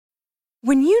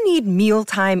When you need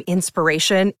mealtime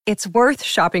inspiration, it's worth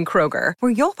shopping Kroger,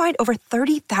 where you'll find over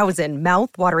 30,000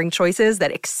 mouth-watering choices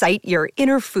that excite your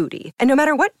inner foodie. And no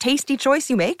matter what tasty choice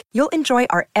you make, you'll enjoy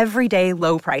our everyday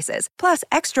low prices, plus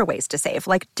extra ways to save,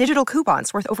 like digital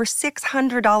coupons worth over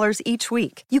 $600 each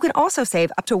week. You can also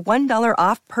save up to $1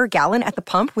 off per gallon at the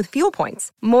pump with fuel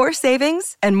points. More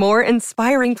savings and more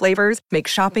inspiring flavors make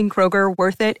shopping Kroger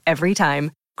worth it every time.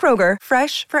 Kroger,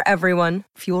 fresh for everyone.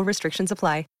 Fuel restrictions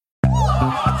apply.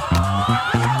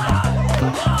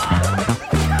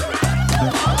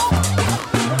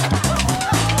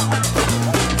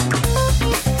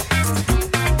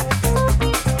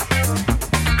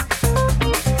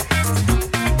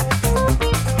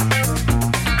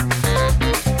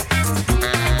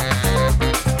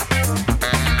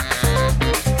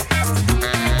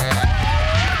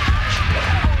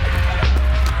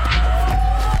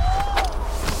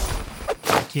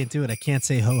 I can't do it. I can't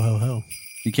say ho, ho, ho.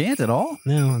 You can't at all?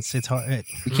 No, it's hard.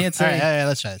 You can't say. All right,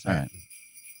 let's try this. All right.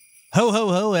 Ho, ho,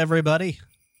 ho, everybody.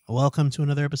 Welcome to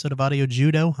another episode of Audio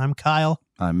Judo. I'm Kyle.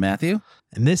 I'm Matthew.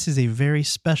 And this is a very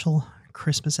special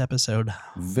Christmas episode.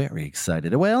 Very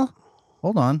excited. Well,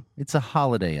 hold on. It's a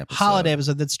holiday episode. Holiday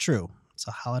episode. That's true. It's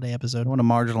a holiday episode. I don't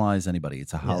want to marginalize anybody.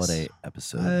 It's a holiday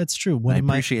episode. It's true. I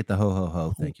appreciate the ho, ho,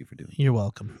 ho. Thank you for doing it. You're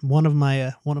welcome. One of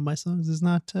my songs is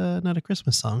not a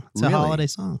Christmas song. It's Really? a holiday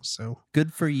song. So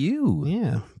Good for you.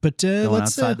 yeah. But Going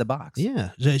let's outside the box. Yeah.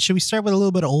 Should we start with a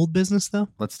little bit of old business though?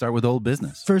 Let's start with old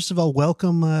business. First of all,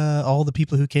 welcome all the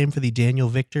people who came for the Daniel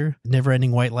Victor Never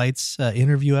Ending White Lights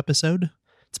interview episode.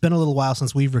 It's been a little while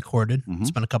since we've recorded. Mhm.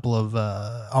 It's been a couple of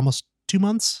almost 2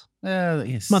 months,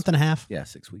 Yes. month and a half. Yeah,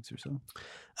 6 weeks or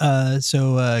so.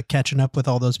 So catching up with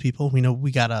all those people. We know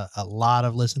we got a lot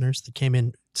of listeners that came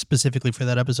in specifically for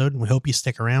that episode, and we hope you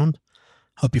stick around.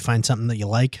 Hope you find something that you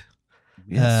like.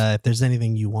 Yes. If there's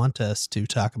anything you want us to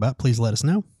talk about, please let us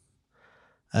know.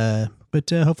 But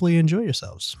hopefully you enjoy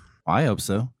yourselves. I hope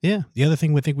so. Yeah. The other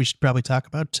thing we think we should probably talk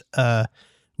about,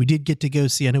 we did get to go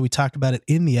see, I know we talked about it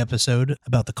in the episode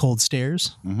about the Cold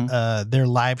Stairs, Mhm. their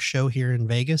live show here in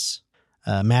Vegas.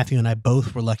 Matthew and I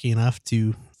both were lucky enough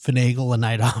to finagle a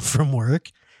night off from work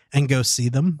and go see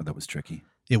them. But that was tricky.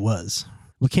 It was.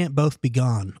 We can't both be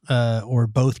gone, or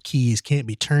both keys can't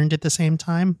be turned at the same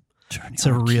time. It's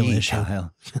a real issue.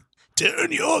 Kyle.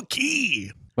 Turn your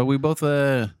key. But we both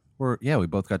we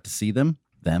both got to see them.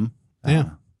 Yeah.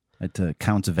 At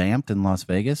Counts Vamped in Las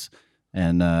Vegas,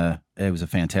 and it was a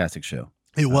fantastic show.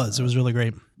 It was really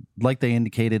great. Like they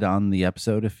indicated on the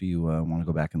episode, if you want to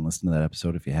go back and listen to that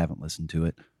episode, if you haven't listened to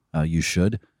it, you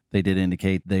should. They did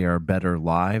indicate they are better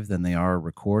live than they are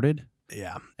recorded,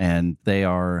 Yeah. and they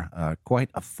are quite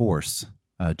a force.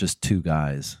 Just two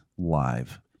guys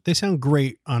live. They sound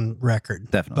great on record.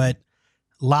 Definitely. But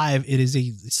live, it is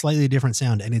a slightly different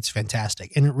sound, and it's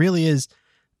fantastic. And it really is,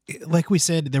 like we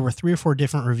said, there were 3 or 4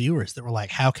 different reviewers that were like,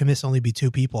 how can this only be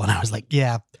 2 people? And I was like,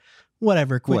 yeah,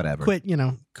 whatever. Quit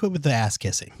with the ass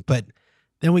kissing. But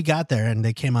then we got there, and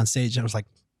they came on stage, and I was like,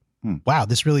 wow,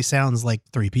 this really sounds like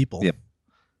 3 people. Yep.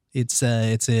 It's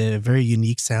a very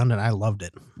unique sound, and I loved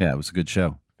it. Yeah, it was a good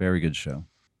show. Very good show.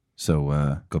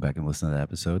 So go back and listen to that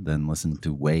episode, then listen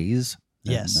to Waze.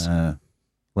 Yes. And,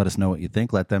 let us know what you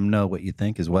think. Let them know what you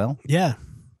think as well. Yeah.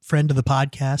 Friend of the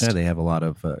podcast. Yeah, they have a lot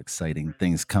of exciting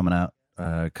things coming up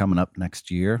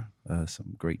next year.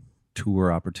 Some great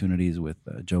tour opportunities with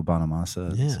Joe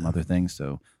Bonamassa and some other things.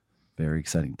 So very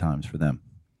exciting times for them.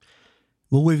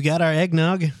 Well, we've got our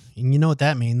eggnog, and you know what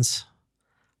that means.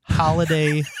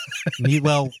 Holiday.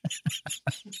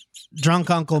 Drunk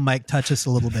Uncle might touch us a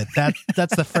little bit.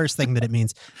 That's the first thing that it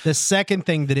means. The second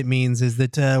thing that it means is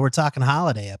that we're talking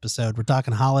holiday episode. We're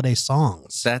talking holiday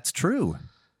songs. That's true.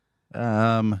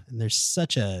 And there's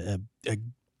such a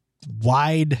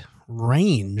wide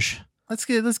range. Let's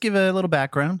give a little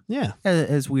background. Yeah.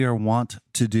 As we are wont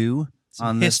to do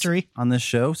on history on this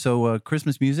show. So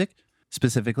Christmas music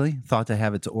specifically thought to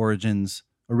have its origins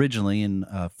originally in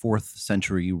 4th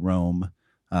century Rome,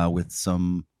 with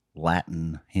some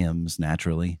Latin hymns,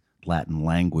 naturally Latin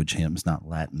language hymns, not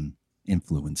Latin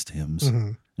influenced hymns.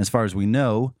 Mm-hmm. As far as we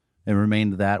know, it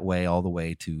remained that way all the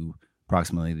way to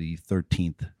approximately the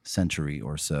 13th century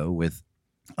or so with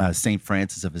St.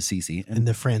 Francis of Assisi. And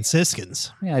the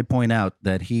Franciscans. May I point out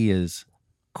that he is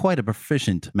quite a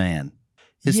proficient man,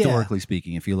 historically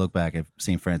speaking. If you look back at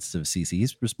St. Francis of Assisi,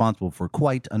 he's responsible for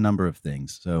quite a number of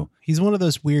things. So he's one of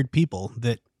those weird people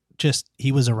that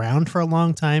he was around for a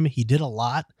long time. He did a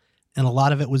lot, and a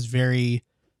lot of it was very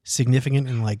significant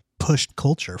and like pushed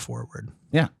culture forward.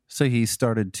 Yeah. So he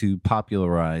started to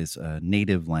popularize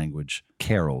native language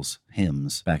carols,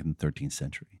 hymns back in the 13th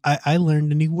century. I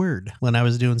learned a new word when I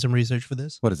was doing some research for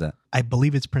this. What is that? I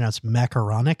believe it's pronounced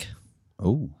macaronic.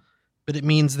 Oh. But it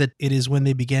means that it is when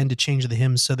they began to change the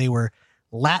hymns so they were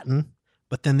Latin,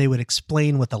 but then they would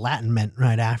explain what the Latin meant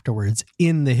right afterwards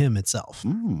in the hymn itself.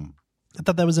 I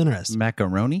thought that was interesting.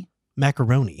 Macaroni?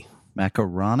 Macaroni.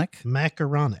 Macaronic?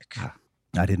 Macaronic.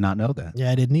 I did not know that.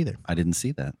 Yeah, I didn't either. I didn't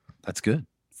see that. That's good.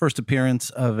 First appearance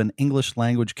of an English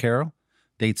language carol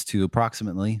dates to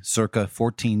approximately circa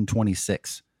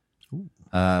 1426,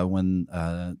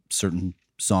 when certain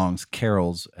songs,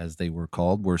 carols as they were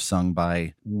called, were sung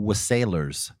by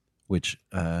wassailers, which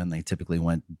and they typically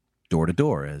went door to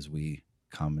door, as we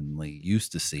commonly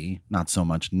used to see. Not so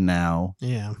much now,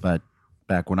 but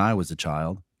back when I was a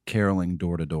child, caroling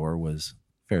door to door was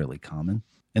fairly common.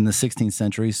 In the 16th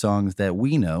century, songs that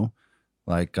we know,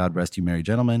 like God Rest You Merry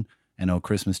Gentlemen and Oh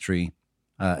Christmas Tree,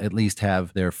 at least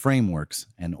have their frameworks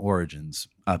and origins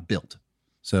built.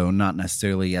 So not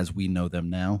necessarily as we know them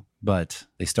now, but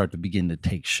they start to begin to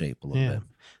take shape a little bit.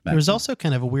 There was also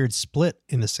kind of a weird split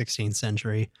in the 16th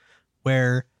century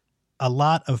where a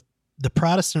lot of the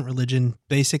Protestant religion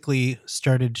basically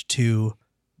started to,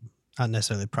 not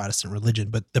necessarily Protestant religion,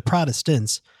 but the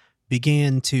Protestants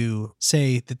began to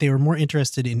say that they were more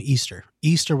interested in Easter.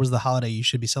 Easter was the holiday you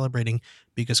should be celebrating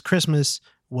because Christmas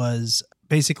was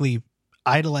basically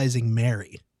idolizing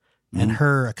Mary and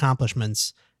her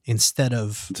accomplishments instead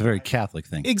of... It's a very Catholic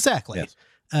thing. Exactly. Yes.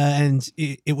 And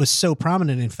it was so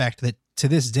prominent, in fact, that to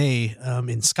this day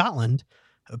in Scotland,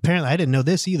 apparently, I didn't know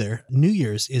this either, New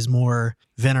Year's is more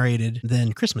venerated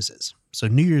than Christmas is. So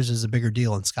New Year's is a bigger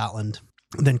deal in Scotland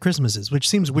than Christmas is, which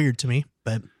seems weird to me,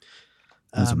 but...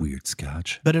 That's weird,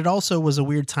 Scotch. But it also was a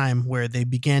weird time where they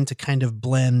began to kind of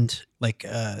blend, like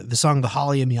the song "The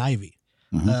Holly and the Ivy,"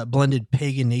 blended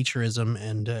pagan naturism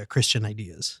and Christian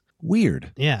ideas.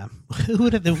 Weird. Yeah, who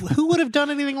would have done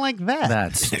anything like that?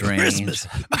 That's strange.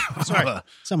 Sorry,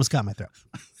 someone's got my throat.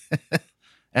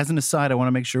 As an aside, I want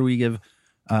to make sure we give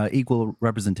equal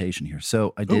representation here.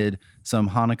 So I did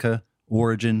some Hanukkah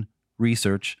origin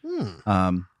research,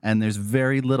 and there's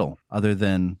very little other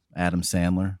than Adam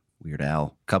Sandler, Weird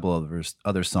Al, a couple of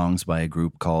other songs by a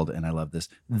group called, and I love this,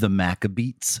 The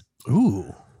Maccabeats.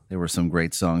 Ooh. There were some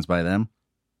great songs by them.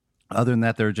 Other than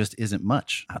that, there just isn't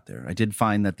much out there. I did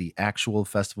find that the actual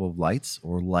Festival of Lights,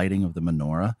 or lighting of the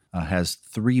menorah, has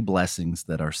 3 blessings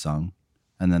that are sung.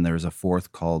 And then there's a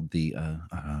fourth called the,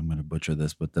 I'm going to butcher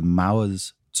this, but the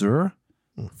Mawaz Zur,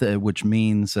 which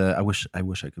means, I wish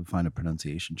I could find a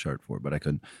pronunciation chart for it, but I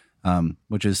couldn't,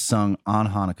 which is sung on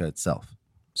Hanukkah itself.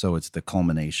 So it's the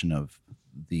culmination of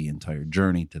the entire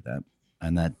journey to that.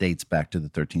 And that dates back to the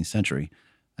 13th century.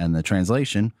 And the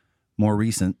translation, more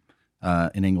recent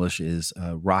in English, is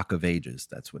Rock of Ages.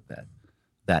 That's what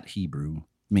that Hebrew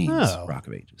means, Rock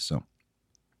of Ages. So,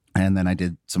 and then I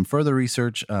did some further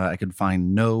research. I could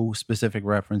find no specific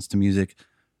reference to music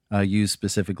used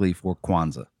specifically for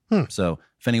Kwanzaa. So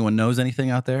if anyone knows anything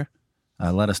out there,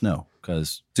 let us know,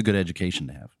 because it's a good education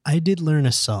to have. I did learn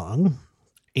a song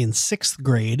in 6th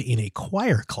grade in a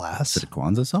choir class. Is it a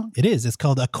Kwanzaa song? It is. It's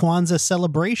called A Kwanzaa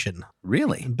Celebration.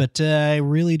 Really? But I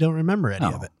really don't remember any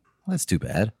of it. Well, that's too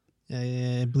bad.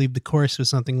 I believe the chorus was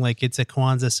something like, "It's a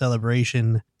Kwanzaa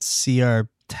celebration. See our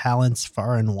talents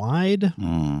far and wide.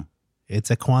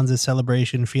 It's a Kwanzaa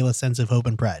celebration. Feel a sense of hope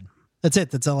and pride." That's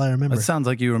it. That's all I remember. It sounds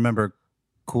like you remember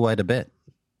quite a bit.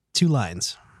 2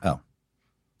 lines. Oh.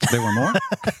 There were more?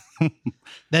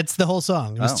 That's the whole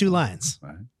song. It was 2 lines.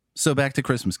 Right. So back to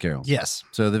Christmas carols. Yes.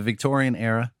 So the Victorian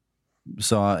era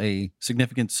saw a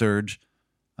significant surge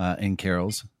in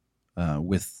carols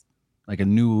with like a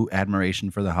new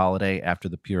admiration for the holiday after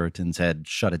the Puritans had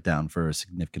shut it down for a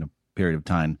significant period of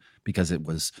time because it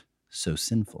was so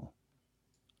sinful.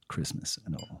 Christmas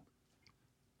and all.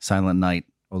 Silent Night,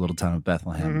 O Little Town of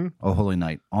Bethlehem, O Holy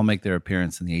Night, all make their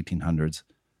appearance in the 1800s,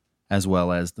 as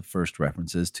well as the first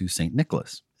references to St.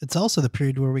 Nicholas. It's also the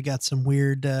period where we got some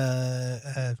weird,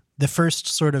 the first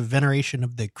sort of veneration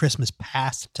of the Christmas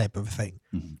past type of thing,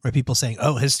 where people saying,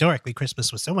 oh, historically,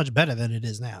 Christmas was so much better than it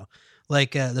is now.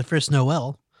 Like the first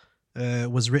Noel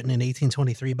was written in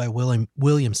 1823 by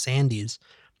William Sandys.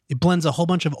 It blends a whole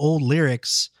bunch of old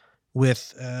lyrics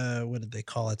with, what did they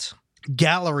call it?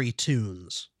 Gallery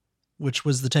tunes, which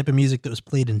was the type of music that was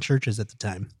played in churches at the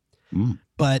time.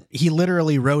 But he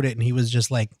literally wrote it and he was just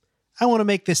like, I want to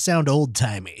make this sound old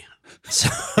timey.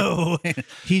 So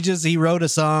he wrote a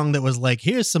song that was like,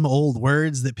 here's some old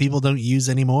words that people don't use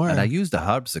anymore. And I used a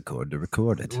harpsichord to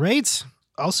record it. Right.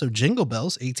 Also Jingle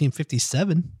Bells,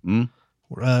 1857.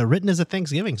 Written as a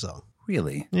Thanksgiving song.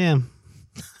 Really? Yeah.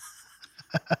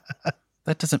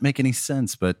 That doesn't make any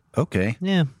sense, but okay.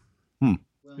 Yeah.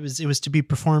 It was to be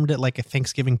performed at like a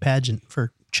Thanksgiving pageant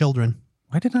for children.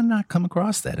 Why did I not come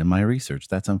across that in my research?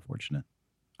 That's unfortunate.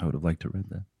 I would have liked to read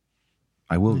that.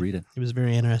 I will read it. It was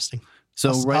very interesting.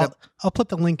 So I'll put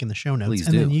the link in the show notes. Please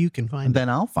and do. then you can find and it. then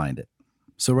I'll find it.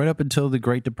 So right up until the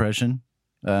Great Depression,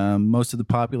 most of the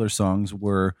popular songs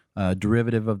were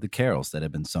derivative of the carols that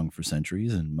had been sung for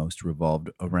centuries, and most revolved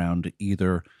around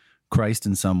either Christ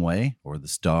in some way, or the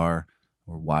star,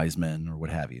 or wise men, or what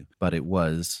have you. But it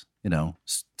was,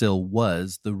 still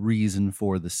was the reason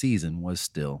for the season was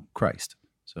still Christ.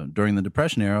 So during the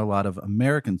Depression era, a lot of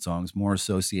American songs more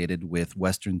associated with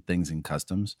Western things and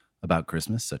customs about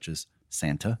Christmas, such as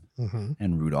Santa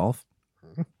and Rudolph,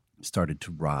 started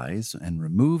to rise and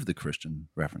remove the Christian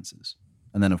references.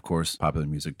 And then, of course, popular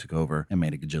music took over and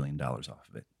made $1 gajillion off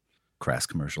of it. Crass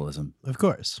commercialism. Of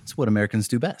course. It's what Americans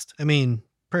do best. I mean,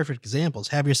 perfect examples.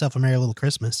 Have Yourself a Merry Little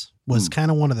Christmas was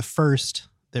kind of one of the first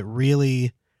that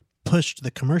really pushed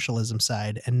the commercialism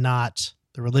side and not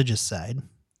the religious side.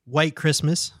 White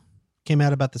Christmas came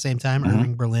out about the same time,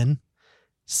 Irving Berlin.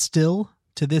 Still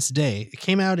to this day, it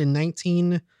came out in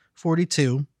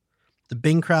 1942. The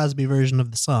Bing Crosby version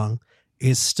of the song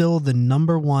is still the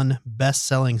 #1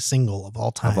 best-selling single of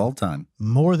all time. Of all time.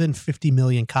 More than 50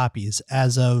 million copies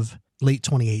as of late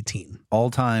 2018. All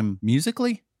time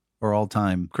musically or all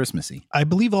time Christmassy? I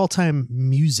believe all time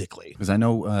musically. Because I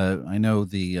know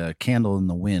the Candle in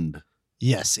the Wind.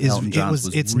 Yes,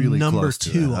 it's really number close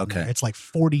to 2 that. on there. It's like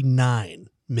 49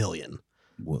 million.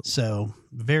 Whoa. So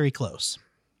very close.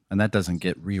 And that doesn't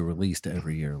get re-released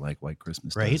every year like White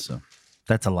Christmas Right. does. So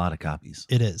that's a lot of copies.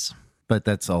 It is. But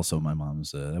that's also my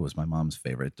mom's. That was my mom's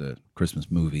favorite Christmas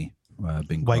movie.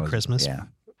 Bing White Crosby. Christmas. Yeah,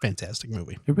 Fantastic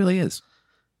movie. it really is.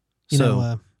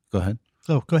 Go ahead.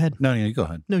 Oh, go ahead. No, you go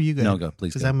ahead. No, you go. No, ahead. go,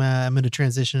 please. Because Go. I'm going to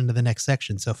transition into the next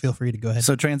section, so feel free to go ahead.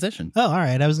 So transition. Oh, all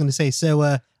right. I was going to say,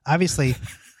 so obviously,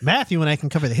 Matthew and I can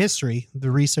cover the history, the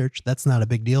research. That's not a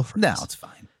big deal for No, us. it's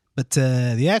fine. But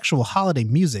the actual holiday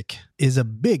music is a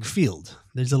big field.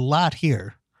 There's a lot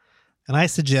here. And I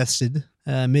suggested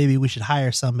maybe we should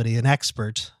hire somebody, an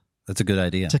expert, That's a good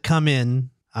idea. to come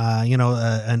in,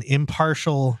 an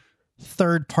impartial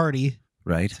third party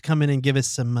Right. to come in and give us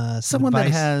some Someone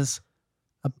advice. that has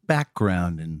a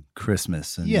background in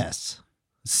Christmas and Yes.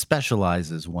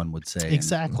 specializes, one would say,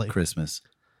 Exactly. in Christmas.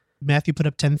 Matthew put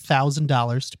up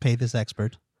 $10,000 to pay this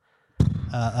expert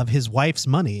of his wife's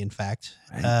money, in fact.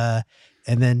 Right.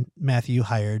 And then Matthew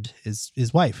hired his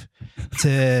wife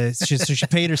so she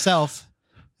paid herself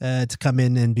to come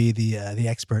in and be the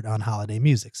expert on holiday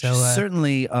music. So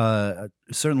certainly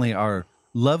our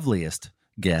loveliest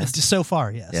guest. so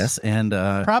far, yes. Yes, and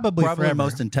Probably forever.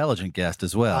 most intelligent guest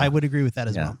as well. I would agree with that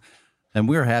as Yeah. well. And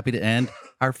we're happy to end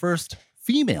our first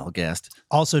female guest,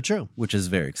 Also true. which is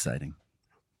very exciting.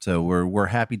 So we're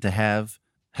happy to have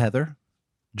Heather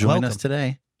join us Welcome.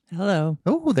 today. Hello.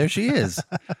 Oh, there she is.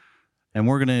 And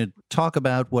we're going to talk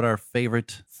about what our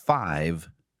favorite 5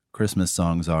 Christmas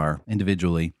songs are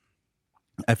individually.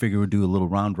 I figure we'll do a little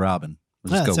round robin.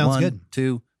 We'll just Yeah, go sounds 1, good.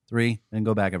 2, 3, and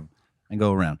go back and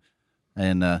go around.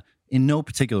 And in no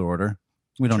particular order.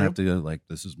 We don't True. have to go like,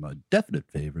 this is my definite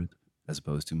favorite, as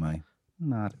opposed to my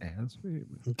not as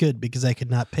favorite. Good, because I could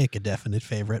not pick a definite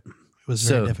favorite. It was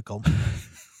very difficult.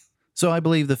 So I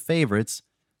believe the favorites,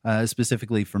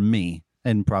 specifically for me,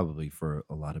 and probably for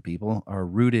a lot of people, are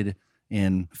rooted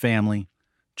in family,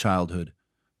 childhood,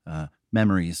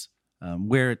 memories,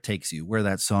 where it takes you, where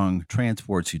that song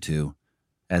transports you to,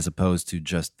 as opposed to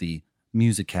just the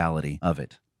musicality of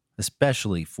it.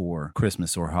 Especially for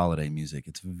Christmas or holiday music,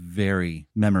 it's very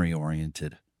memory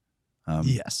oriented.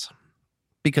 Yes.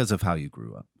 Because of how you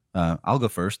grew up. I'll go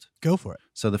first. Go for it.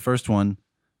 So the first one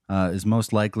is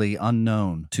most likely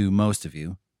unknown to most of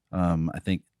you. I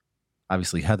think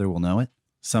obviously Heather will know it.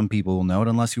 Some people will know it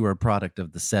unless you are a product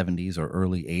of the 70s or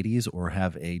early 80s or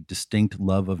have a distinct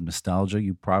love of nostalgia.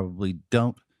 You probably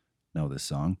don't know this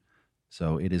song.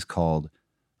 So it is called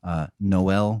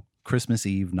Noel Christmas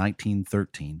Eve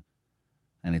 1913.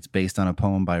 And it's based on a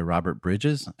poem by Robert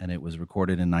Bridges, and it was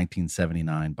recorded in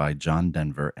 1979 by John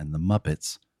Denver and the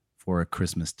Muppets for A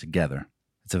Christmas Together.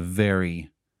 It's a very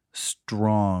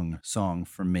strong song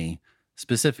for me,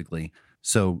 specifically.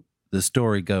 So the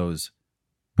story goes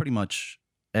pretty much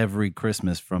every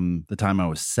Christmas from the time I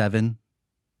was 7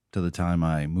 to the time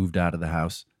I moved out of the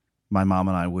house, my mom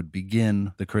and I would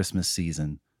begin the Christmas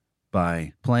season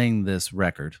by playing this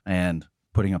record and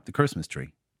putting up the Christmas tree.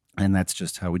 And that's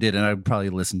just how we did. And I would probably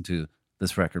listen to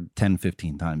this record 10,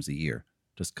 15 times a year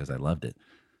just because I loved it.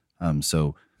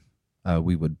 So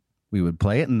we would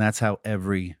play it, and that's how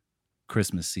every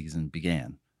Christmas season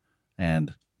began.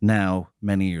 And now,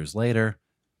 many years later,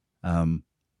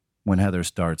 when Heather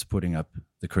starts putting up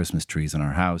the Christmas trees in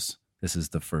our house, this is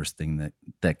the first thing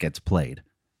that gets played,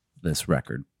 this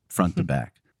record, front to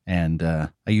back. And I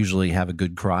usually have a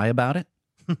good cry about it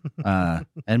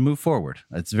and move forward.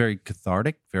 It's very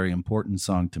cathartic, very important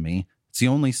song to me. It's the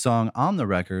only song on the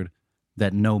record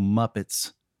that no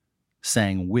Muppets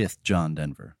sang with John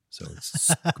Denver. So it's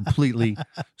a completely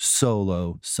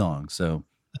solo song. So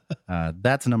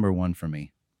that's number one for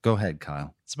me. Go ahead,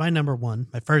 Kyle. It's my number one.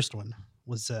 My first one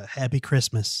was Happy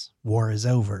Christmas, War is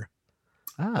Over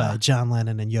by John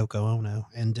Lennon and Yoko Ono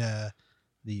and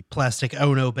the Plastic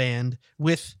Ono Band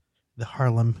with the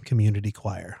Harlem Community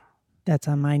Choir. That's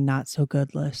on my not so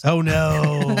good list. Oh,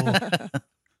 no.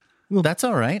 Well, that's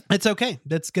all right. It's okay.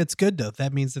 That's good, though.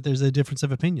 That means that there's a difference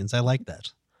of opinions. I like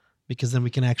that because then we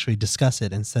can actually discuss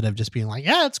it instead of just being like,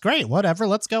 yeah, it's great. Whatever.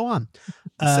 Let's go on.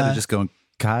 Instead of just going,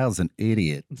 Kyle's an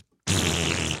idiot.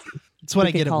 That's what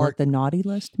I get at call work. it the naughty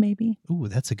list, maybe. Ooh,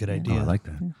 that's a good idea. Oh, I like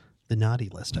that. Yeah. The naughty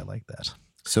list. I like that.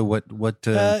 So what?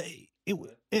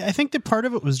 I think that part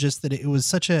of it was just that it was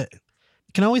such a.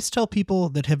 You can always tell people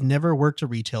that have never worked a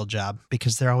retail job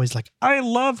because they're always like, I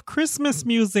love Christmas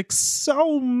music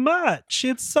so much.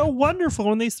 It's so wonderful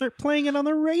when they start playing it on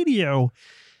the radio.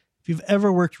 If you've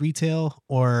ever worked retail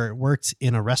or worked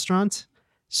in a restaurant,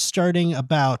 starting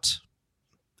about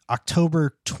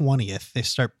October 20th, they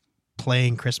start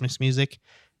playing Christmas music.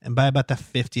 And by about the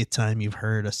 50th time you've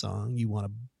heard a song, you want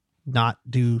to not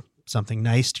do something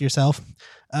nice to yourself.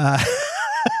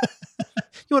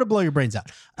 You want to blow your brains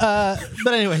out.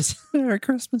 But anyways. Merry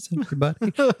Christmas,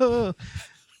 everybody.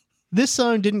 This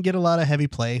song didn't get a lot of heavy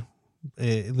play,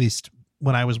 at least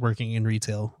when I was working in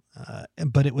retail.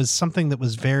 But it was something that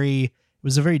was it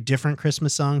was a very different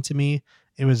Christmas song to me.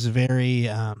 It was very...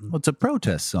 Well, it's a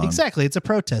protest song. Exactly. It's a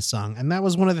protest song. And that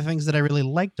was one of the things that I really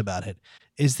liked about it,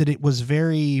 is that it was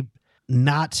very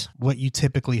not what you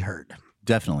typically heard.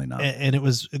 Definitely not. And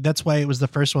that's why it was the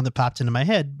first one that popped into my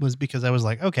head, was because I was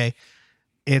like, okay,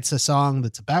 it's a song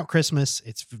that's about Christmas.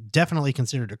 It's definitely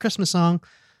considered a Christmas song,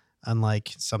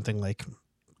 unlike something like,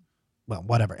 well,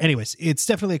 whatever. Anyways, it's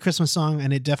definitely a Christmas song,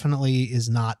 and it definitely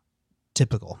is not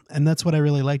typical. And that's what I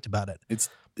really liked about it.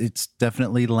 It's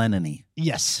definitely Lennon-y.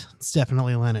 Yes, it's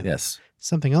definitely Lennon. Yes.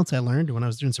 Something else I learned when I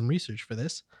was doing some research for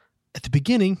this. At the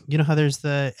beginning, you know how there's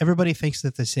everybody thinks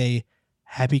that they say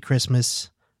Happy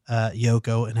Christmas,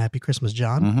 Yoko, and Happy Christmas,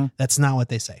 John. Mm-hmm. That's not what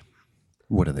they say.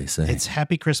 What do they say? It's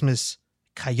Happy Christmas,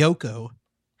 Kyoko,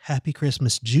 Happy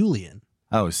Christmas, Julian.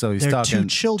 Oh, so he's They're talking two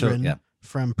children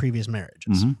from previous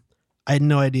marriages. Mm-hmm. I had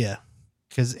no idea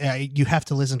because you have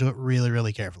to listen to it really,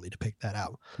 really carefully to pick that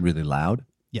out. Really loud.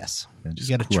 Yes, And just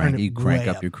you got to turn it. You crank way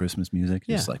up your Christmas music.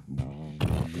 Yeah. Just like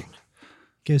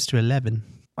Goes to 11.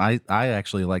 I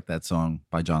actually like that song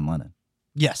by John Lennon.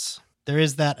 Yes, there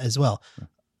is that as well.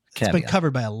 It's been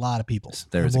covered by a lot of people.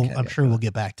 There is a I'm caveat sure for we'll that.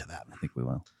 get back to that. I think we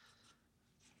will.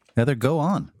 Heather, go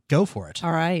on. Go for it.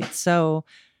 All right. So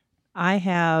I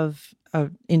have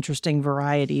an interesting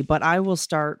variety, but I will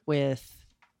start with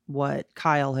what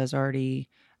Kyle has already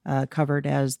covered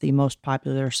as the most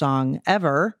popular song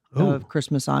ever of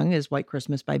Christmas song is White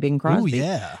Christmas by Bing Crosby. Oh,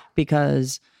 yeah.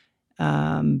 Because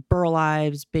Burl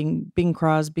Ives, Bing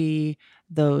Crosby,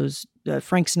 those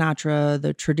Frank Sinatra,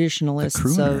 the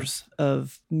traditionalists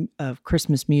of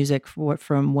Christmas music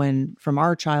from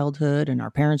our childhood and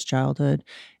our parents' childhood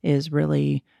is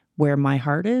really where my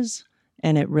heart is,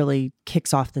 and it really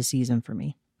kicks off the season for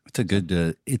me. It's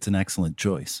it's an excellent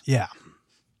choice. Yeah.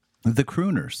 The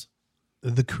crooners.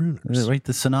 The crooners. Right,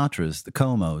 the Sinatras, the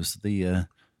Comos, the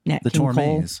Nat King Cole.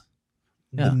 Tormes.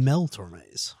 Yeah. The Mel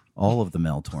Tormes. All of the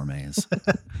Mel Tormes.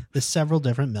 The several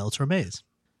different Mel Tormes.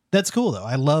 That's cool, though.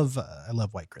 I love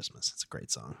White Christmas. It's a great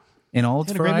song. In all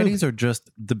its And a great varieties, movie. or just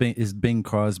is Bing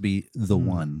Crosby the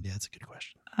one? Yeah, that's a good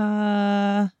question.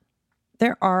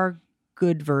 There are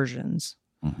good versions,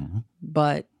 Mm-hmm.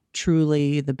 but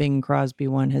truly the Bing Crosby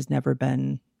one has never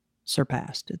been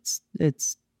surpassed.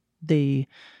 It's the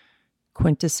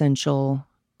quintessential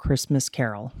Christmas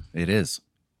carol. It is.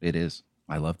 It is.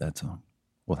 I love that song.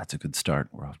 Well, that's a good start.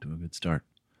 We're off to a good start.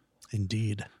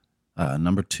 Indeed.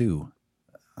 Number 2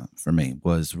 for me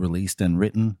was released and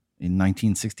written in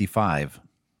 1965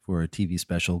 for a TV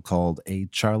special called A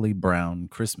Charlie Brown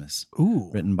Christmas,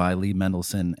 written by Lee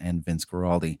Mendelson and Vince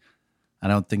Guaraldi. I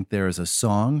don't think there is a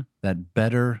song that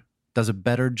does a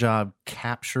better job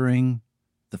capturing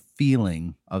the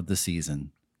feeling of the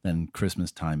season than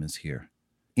Christmas Time Is Here.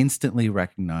 Instantly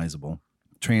recognizable.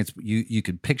 You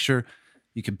could picture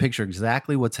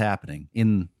exactly what's happening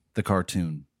in the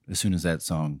cartoon. as soon as that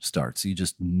song starts. You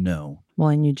just know. Well,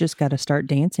 and you just got to start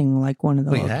dancing like one of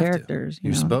the Well, you little have to. characters.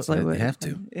 You're know? supposed It's to. like, You have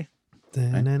to.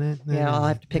 Yeah, I'll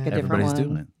have to pick a different Everybody's one.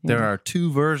 doing it. Yeah. There are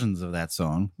 2 versions of that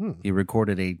song. He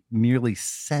recorded a nearly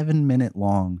 7-minute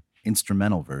long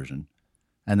instrumental version,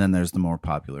 and then there's the more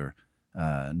popular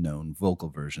known vocal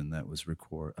version that was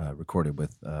recorded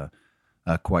with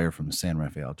a choir from San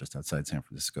Rafael just outside San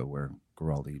Francisco, where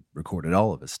Guaraldi recorded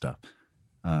all of his stuff.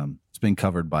 It's been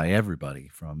covered by everybody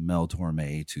from Mel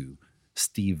Torme to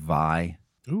Steve Vai,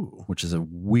 which is a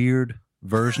weird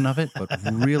version of it, but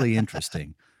really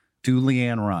interesting, to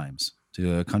Leanne Rimes,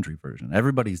 to a country version.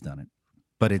 Everybody's done it,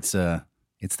 but it's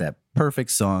that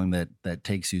perfect song that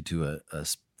takes you to a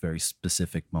very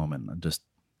specific moment. I just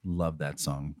love that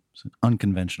song. It's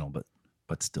unconventional,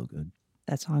 but still good.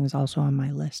 That song is also on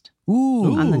my list.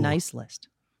 Ooh. On the nice list.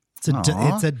 It's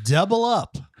a double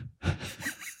up.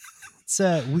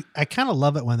 I kind of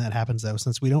love it when that happens, though,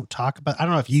 since we don't talk about. I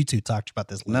don't know if you two talked about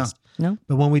this list. No.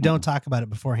 But when we don't talk about it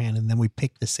beforehand and then we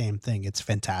pick the same thing, it's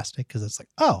fantastic because it's like,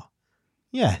 oh,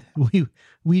 yeah,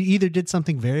 we either did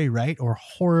something very right or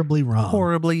horribly wrong.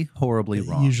 Horribly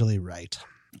wrong. Usually right.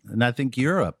 And I think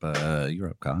Europe,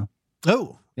 Kyle.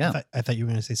 Oh, yeah. I thought you were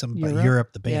going to say something about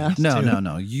Europe, the band. Yeah.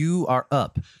 No. You are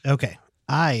up. Okay,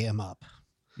 I am up.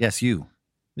 Yes, you.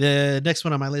 The next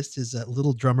one on my list is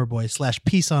Little Drummer Boy /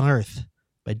 Peace on Earth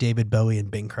by David Bowie and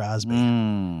Bing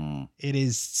Crosby. It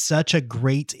is such a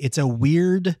great, it's a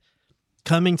weird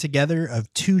coming together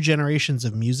of 2 generations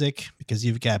of music, because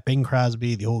you've got Bing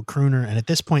Crosby, the old crooner. And at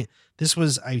this point, this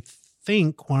was, I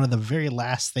think, one of the very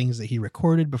last things that he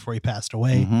recorded before he passed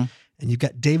away. Mm-hmm. And you've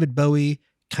got David Bowie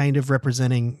kind of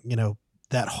representing,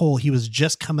 that whole, he was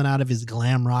just coming out of his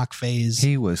glam rock phase.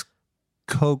 He was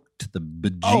coked to the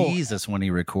bejesus when he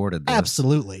recorded this.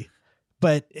 Absolutely.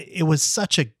 But it was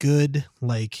such a good,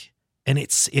 and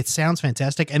it sounds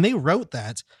fantastic. And they wrote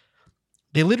that.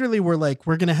 They literally were like,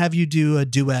 we're going to have you do a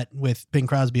duet with Bing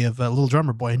Crosby of Little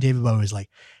Drummer Boy. And David Bowie was like,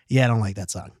 yeah, I don't like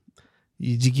that song.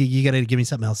 You got to give me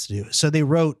something else to do. So they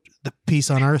wrote the Peace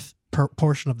on Earth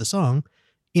portion of the song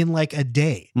in like a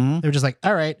day. Mm-hmm. They were just like,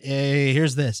 all right,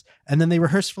 here's this. And then they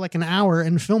rehearsed for like an hour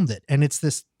and filmed it. And it's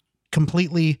this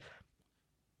completely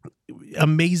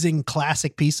amazing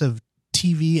classic piece of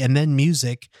TV and then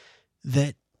music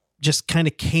that just kind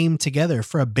of came together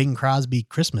for a Bing Crosby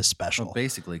Christmas special. Well,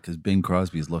 basically, because Bing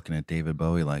Crosby is looking at David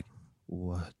Bowie like,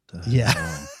 what the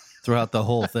hell? Throughout the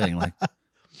whole thing, like,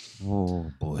 oh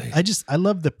boy. I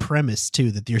love the premise too,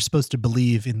 that you're supposed to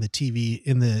believe in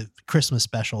the Christmas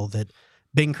special that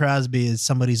Bing Crosby is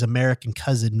somebody's American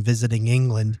cousin visiting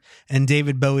England, and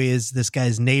David Bowie is this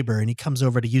guy's neighbor, and he comes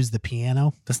over to use the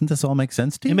piano. Doesn't this all make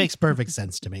sense to you? It makes perfect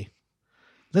sense to me.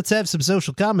 Let's have some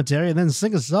social commentary and then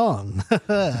sing a song.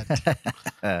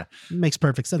 It makes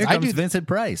perfect sense. Here comes Vincent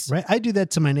Price. Right? I do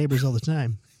that to my neighbors all the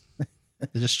time.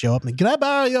 They just show up and, can I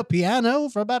borrow your piano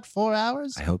for about 4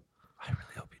 hours? I really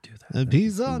hope you do that.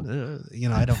 Peace on.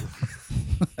 I don't.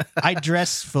 I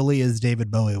dress fully as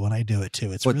David Bowie when I do it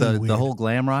too. It's really weird. The whole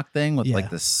glam rock thing with like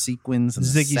the sequins and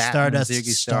Ziggy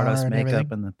Stardust makeup everything.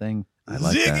 and the thing. I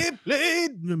like Ziggy that.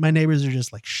 played. My neighbors are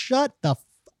just like, shut the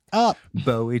up.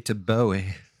 Bowie to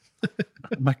Bowie.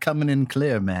 Am I coming in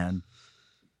clear, man?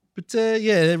 But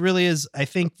it really is. I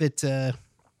think that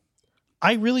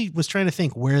I really was trying to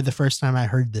think where the first time I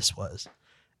heard this was,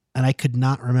 and I could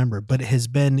not remember, but it has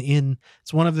been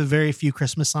it's one of the very few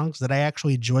Christmas songs that I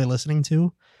actually enjoy listening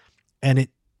to. And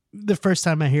the first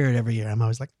time I hear it every year, I'm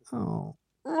always like, oh,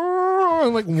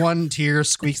 like one tear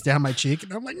squeaks down my cheek.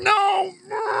 And I'm like, no,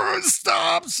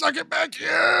 stop, suck it back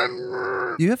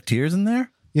in. You have tears in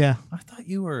there? Yeah. I thought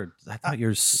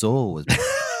your soul was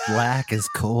black as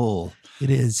coal. It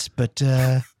is. But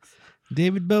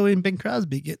David Bowie and Bing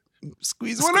Crosby get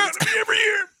squeeze one out of me every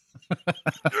year.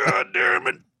 God damn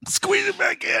it. Squeeze it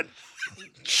back in.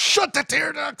 Shut the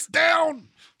tear ducts down.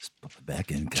 Just put it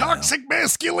back in, Kyle. Toxic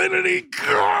masculinity.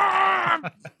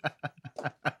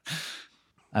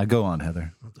 Go on,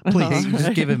 Heather. Please,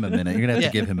 just give him a minute. You're going to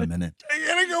have to give him a minute. I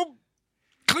got to go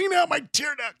clean out my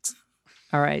tear ducts.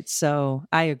 All right. So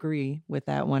I agree with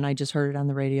that one. I just heard it on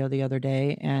the radio the other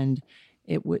day, and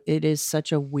it is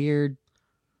such a weird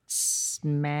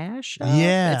smash.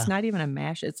 Yeah. It's not even a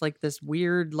mash. It's like this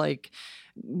weird, like,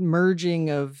 merging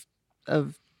of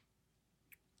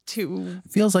two.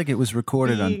 Feels like it was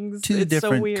recorded beings. on two It's so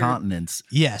different weird. continents.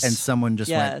 Yes. And someone just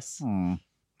Yes. went,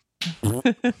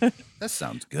 that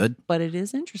sounds good. But it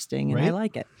is interesting, and I Right?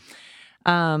 like it.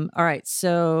 All right.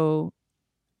 So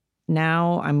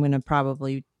now I'm going to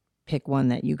probably pick one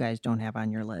that you guys don't have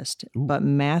on your list. Ooh. But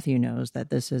Matthew knows that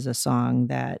this is a song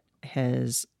that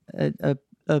has a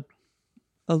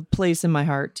a place in my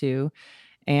heart too.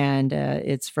 And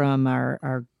it's from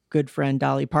our good friend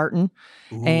Dolly Parton.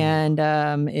 Ooh. And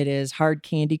it is Hard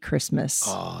Candy Christmas.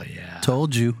 Oh yeah.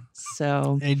 Told you.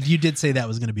 So, and you did say that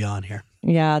was going to be on here.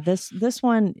 Yeah, this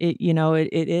one, it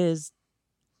is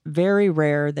very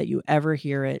rare that you ever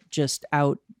hear it just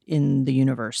out in the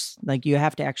universe. Like, you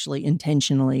have to actually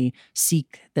intentionally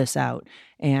seek this out.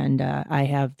 And I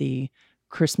have the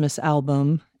Christmas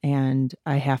album, and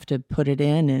I have to put it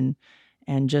in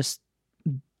and just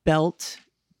belt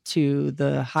to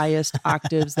the highest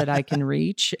octaves that I can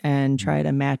reach and try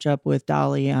to match up with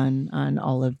Dolly on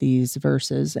all of these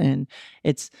verses. And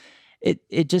it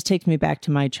just takes me back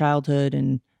to my childhood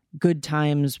and good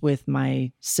times with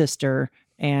my sister.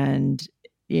 And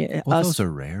those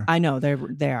are rare. I know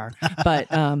they are, but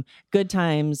good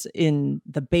times in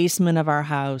the basement of our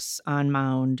house on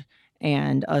Mound,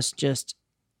 and us just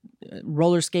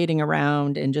roller skating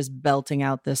around and just belting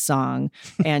out this song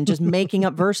and just making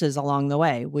up verses along the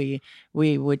way. We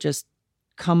would just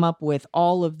come up with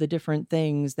all of the different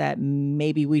things that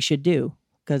maybe we should do,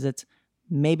 because it's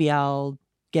maybe I'll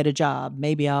get a job,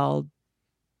 maybe I'll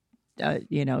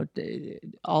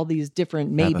all these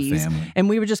different maybes, and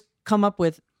we would just come up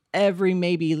with every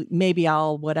maybe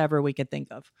I'll whatever we could think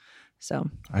of.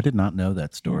 So I did not know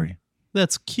that story.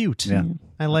 That's cute. Yeah.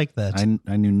 I like that.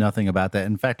 I knew nothing about that.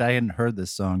 In fact, I hadn't heard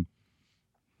this song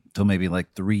until maybe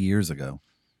like 3 years ago.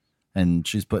 And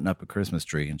she's putting up a Christmas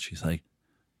tree, and she's like,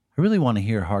 I really want to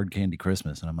hear Hard Candy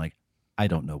Christmas. And I'm like, I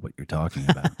don't know what you're talking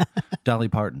about. Dolly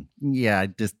Parton. Yeah,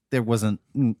 there wasn't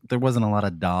a lot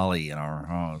of Dolly in our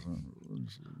house.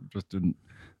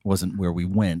 Wasn't where we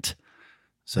went.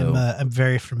 So I'm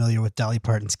very familiar with Dolly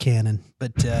Parton's canon,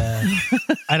 but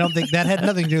I don't think that had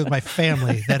nothing to do with my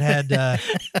family. That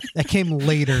came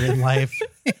later in life.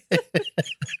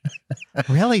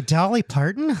 Really, Dolly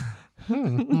Parton?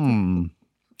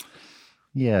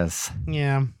 Yes.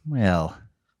 Yeah. Well,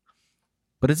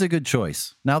 but it's a good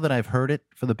choice. Now that I've heard it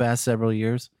for the past several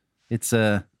years, it's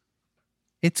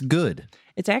good.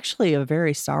 It's actually a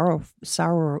very sorrowful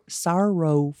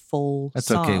That's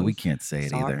song. Okay. We can't say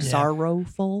it either.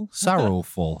 Sorrowful. Filled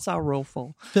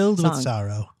song. with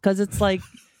sorrow. Because it's like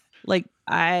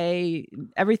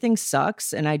everything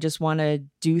sucks, and I just want to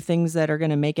do things that are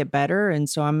going to make it better. And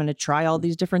so I'm going to try all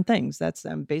these different things. That's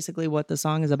basically what the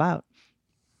song is about.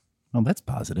 Oh, that's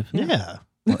positive. Yeah.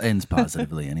 Well, ends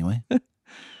positively anyway.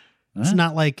 It's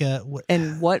not like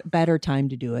and what better time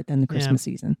to do it than the Christmas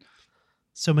season?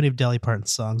 So many of Dolly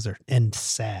Parton's songs end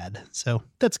sad. So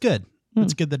that's good.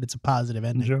 It's good that it's a positive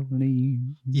ending. Germany.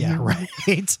 Yeah, right.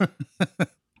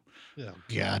 Oh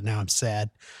God, now I'm sad.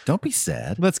 Don't be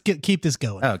sad. Let's keep this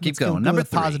going. Oh, keep going. Number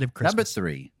 3. Positive Christmas.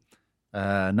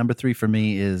 Number 3 for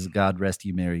me is God Rest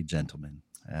You Merry Gentlemen.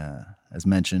 As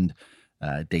mentioned,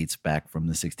 dates back from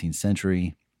the 16th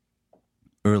century.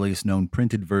 Earliest known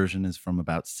printed version is from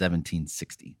about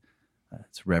 1760.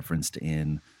 It's referenced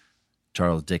in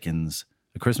Charles Dickens'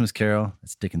 A Christmas Carol.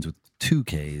 It's Dickens with 2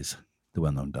 Ks, the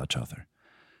well-known Dutch author,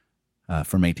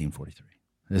 from 1843.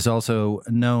 It is also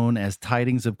known as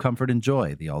Tidings of Comfort and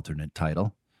Joy, the alternate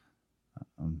title.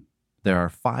 There are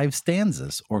 5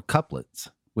 stanzas or couplets,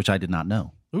 which I did not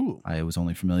know. Ooh. I was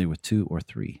only familiar with 2 or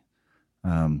 3.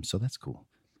 So that's cool.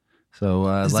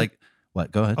 So what?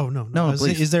 Go ahead. Oh, no.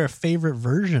 Please. Is there a favorite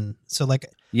version? So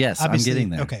yes, I'm getting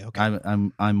there. Okay.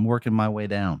 I'm working my way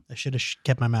down. I should have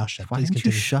kept my mouth shut. Why Please didn't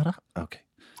continue. you shut up? Okay.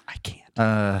 I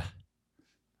can't.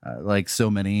 Like so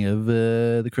many of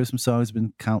the Christmas songs,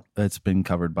 it's been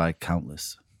covered by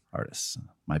countless artists.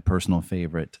 My personal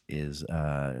favorite is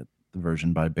the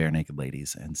version by Bare Naked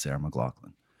Ladies and Sarah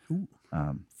McLachlan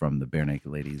from the Bare Naked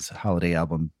Ladies holiday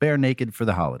album, Bare Naked for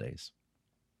the Holidays.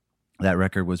 That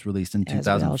record was released in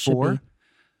 2004.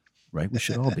 Right, we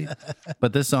should all be.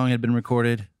 But this song had been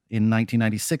recorded in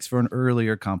 1996 for an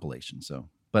earlier compilation.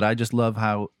 But I just love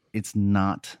how it's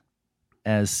not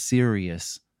as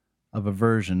serious of a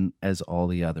version as all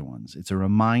the other ones. It's a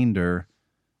reminder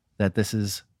that this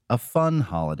is a fun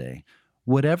holiday.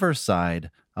 Whatever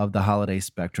side of the holiday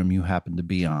spectrum you happen to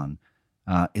be on,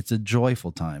 it's a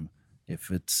joyful time. If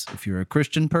you're a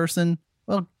Christian person,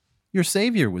 well, your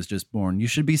Savior was just born. You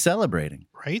should be celebrating.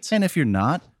 Right. And if you're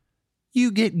not,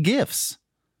 you get gifts.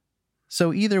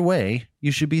 So either way,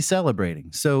 you should be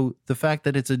celebrating. So the fact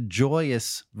that it's a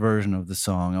joyous version of the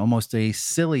song, almost a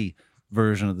silly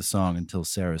version of the song until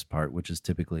Sarah's part, which is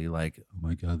typically like, oh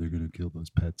my God, they're going to kill those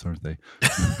pets, aren't they?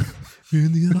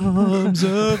 In the arms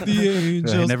of the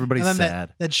angels. Right, and everybody's then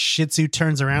sad. That Shih Tzu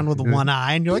turns around with the one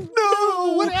eye and you're like,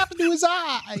 no, what happened to his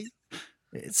eye?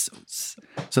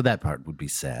 So that part would be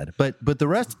sad, but the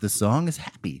rest of the song is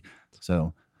happy.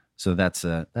 So that's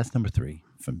number 3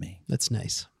 from me. That's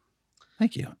nice.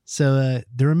 Thank you. So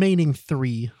the remaining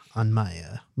 3 on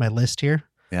my my list here,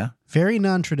 very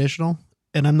non-traditional,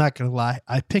 and I'm not gonna lie,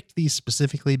 I picked these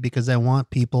specifically because I want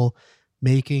people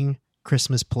making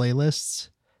Christmas playlists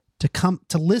to come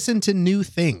to listen to new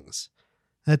things.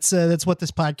 That's what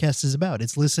this podcast is about.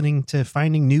 It's listening to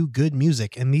finding new good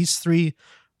music, and these 3,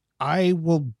 I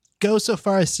will go so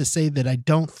far as to say that I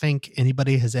don't think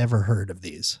anybody has ever heard of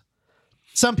these.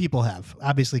 Some people have,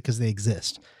 obviously, because they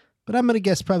exist. But I'm going to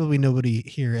guess probably nobody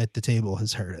here at the table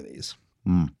has heard of these.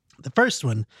 The first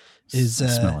one is...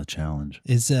 smell a challenge.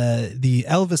 Is the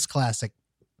Elvis classic.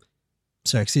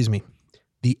 Sorry, excuse me.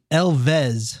 The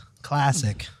Elvis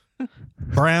classic,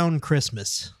 Brown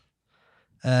Christmas.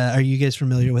 Are you guys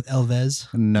familiar with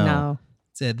Elvis? No.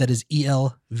 That is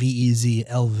Elvez,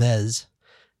 Elvis.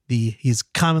 He's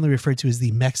commonly referred to as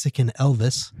the Mexican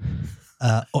Elvis,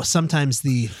 or sometimes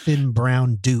the Thin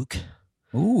Brown Duke.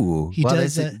 Ooh,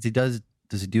 does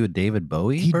he do a David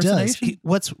Bowie impersonation? He does.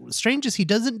 What's strange is he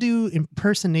doesn't do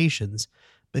impersonations,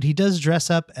 but he does dress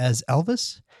up as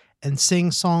Elvis and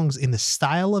sing songs in the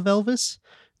style of Elvis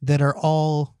that are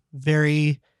all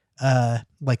very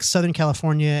like Southern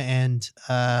California and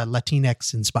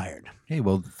Latinx inspired. Hey,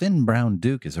 well, Thin Brown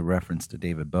Duke is a reference to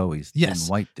David Bowie's Thin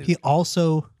White Duke. He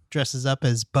also dresses up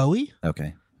as Bowie.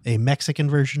 Okay. A Mexican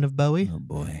version of Bowie. Oh,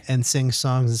 boy. And sings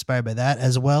songs inspired by that,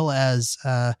 as well as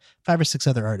 5 or 6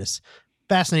 other artists.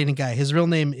 Fascinating guy. His real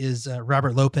name is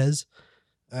Robert Lopez.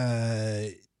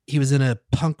 He was a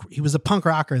punk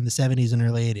rocker in the 70s and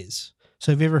early 80s.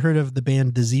 So have you ever heard of the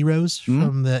band The Zeros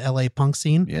from the LA punk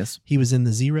scene? Yes. He was in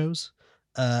The Zeros.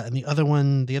 And the other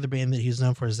band that he's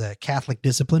known for is Catholic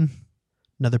Discipline,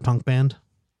 another punk band.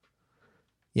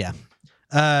 Yeah.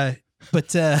 But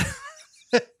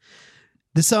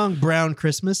the song Brown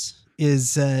Christmas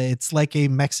is it's like a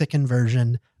Mexican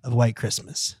version of White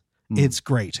Christmas. It's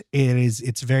great.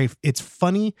 It's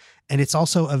funny, and it's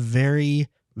also a very,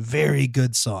 very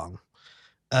good song.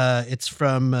 It's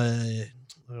from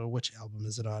which album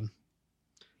is it on?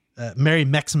 Merry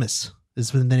Xmas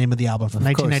is the name of the album from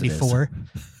 1994.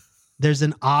 There's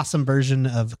an awesome version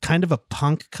of kind of a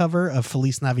punk cover of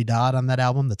Feliz Navidad on that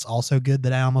album that's also good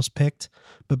that I almost picked.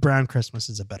 But Brown Christmas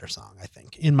is a better song, I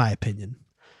think, in my opinion.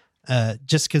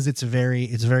 Just because it's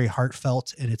very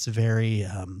heartfelt and it's very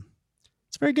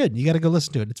good. You got to go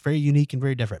listen to it. It's very unique and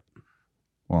very different.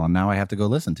 Well, now I have to go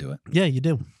listen to it. Yeah, you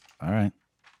do. All right.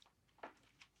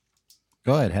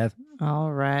 Go ahead, Heath.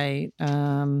 All right.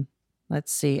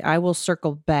 Let's see. I will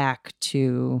circle back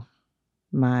to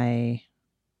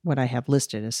what I have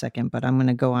listed a second, but I'm going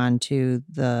to go on to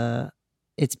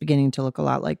It's Beginning to Look a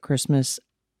Lot Like Christmas,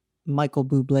 Michael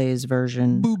Bublé's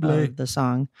version of the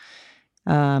song.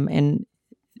 And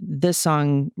this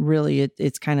song really,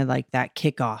 it's kind of like that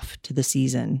kickoff to the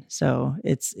season. So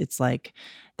it's like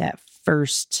that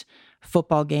first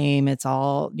football game. It's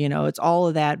all, it's all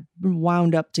of that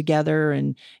wound up together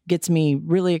and gets me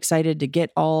really excited to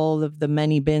get all of the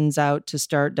many bins out to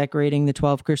start decorating the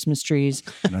 12 Christmas trees.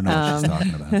 I don't know what she's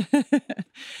talking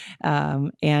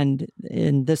about. And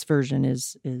in this version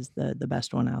is the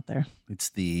best one out there.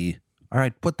 It's all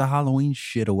right, put the Halloween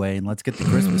shit away and let's get the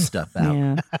Christmas stuff out.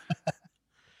 Yeah.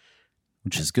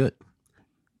 Which is good.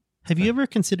 Have you ever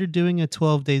considered doing a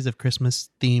 12 Days of Christmas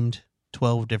themed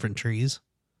 12 different trees?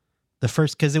 The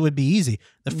first, because it would be easy.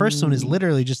 The first one is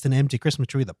literally just an empty Christmas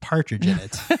tree with a partridge in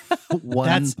it.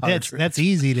 That's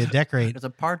easy to decorate. There's a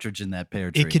partridge in that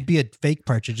pear tree. It could be a fake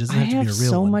partridge. It doesn't have to be a real one. I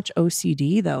have so much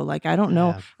OCD though. Like, I don't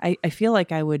know. I feel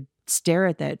like I would stare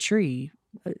at that tree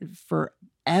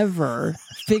forever,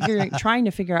 trying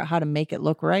to figure out how to make it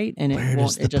look right, and Where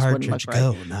does the partridge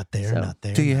go? Not there, not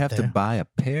there. Do you have to buy a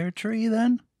pear tree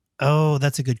then? Oh,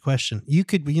 that's a good question. You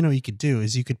could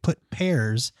put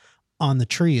pears on the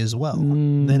tree as well.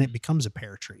 Then it becomes a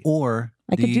pear tree. Or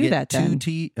I could do that then.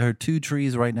 Two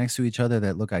trees right next to each other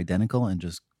that look identical and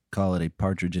just call it a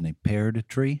partridge in a paired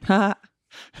tree?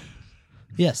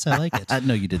 Yes, I like it.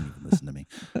 No, you didn't even listen to me.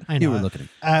 I know. You were looking at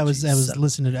I was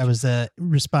listening. I was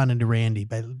responding to Randy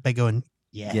by going,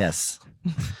 yeah. Yes.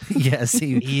 Yes,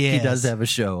 he does have a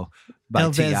show by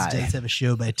Elvis T.I. does have a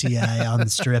show by T.I. on the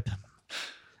strip.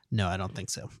 No, I don't think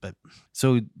so. But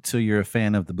so you're a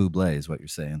fan of the Bublé, is what you're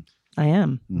saying? I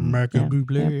am. Michael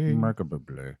Bublé. Michael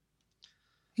Bublé.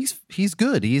 He's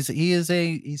good. He's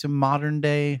a modern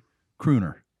day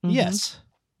crooner. Mm-hmm. Yes.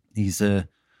 He's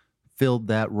filled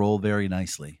that role very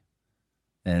nicely.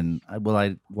 And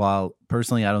while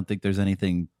personally I don't think there's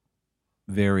anything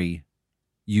very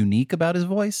unique about his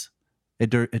voice, it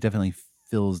definitely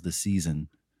fills the season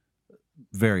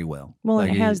very well. Well,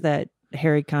 it has that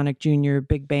Harry Connick Jr.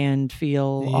 big band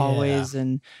feel always,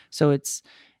 and so it's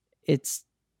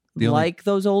like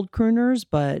those old crooners,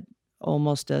 but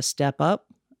almost a step up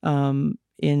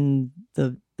in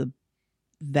the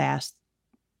vast,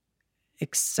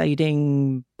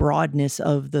 exciting broadness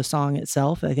of the song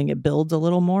itself. I think it builds a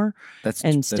little more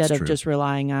instead of just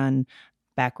relying on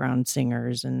background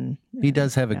singers. And he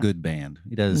does have a good band.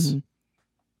 He does.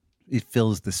 It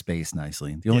fills the space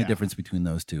nicely. The only difference between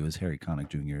those two is Harry Connick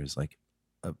Jr. is like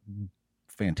a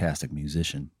fantastic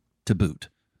musician to boot,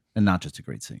 and not just a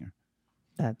great singer.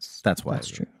 That's why. That's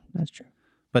true. That's true.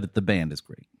 But the band is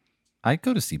great. I'd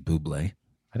go to see Bublé.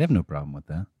 I'd have no problem with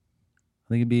that. I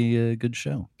think it'd be a good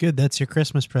show. Good. That's your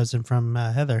Christmas present from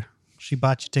Heather. She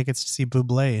bought you tickets to see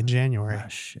Bublé in January. Oh,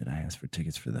 shit. I asked for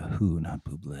tickets for the Who, not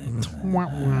Bublé.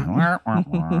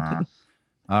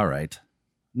 All right.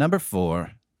 Number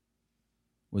 4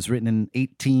 was written in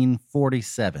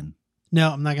 1847.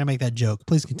 No, I'm not going to make that joke.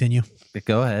 Please continue.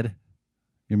 Go ahead.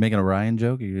 You're making a Ryan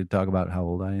joke? Or you're going to talk about how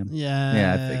old I am?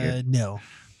 Yeah, I figured. No.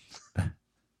 It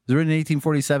was written in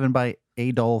 1847 by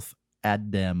Adolphe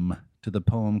Adem to the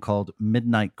poem called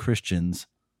Midnight Christians.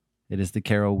 It is the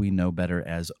carol we know better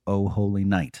as O Holy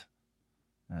Night.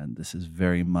 And this is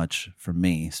very much, for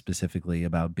me, specifically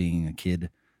about being a kid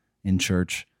in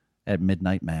church at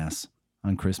midnight mass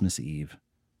on Christmas Eve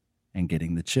and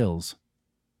getting the chills.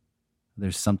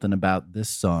 There's something about this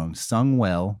song, sung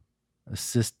well,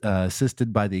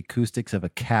 assisted by the acoustics of a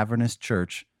cavernous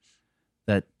church,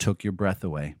 that took your breath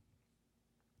away.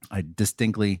 I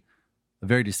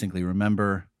very distinctly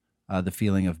remember the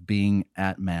feeling of being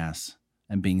at mass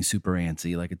and being super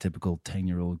antsy, like a typical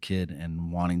 10-year-old kid,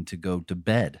 and wanting to go to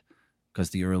bed,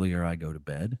 because the earlier I go to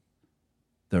bed,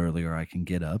 the earlier I can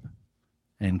get up,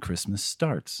 and Christmas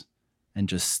starts. And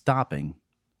just stopping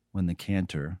when the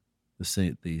cantor, the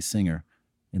singer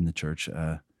in the church,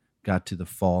 got to the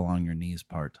fall on your knees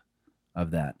part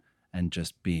of that, and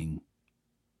just being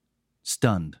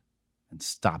stunned and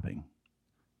stopping.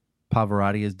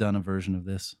 Pavarotti has done a version of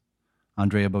this.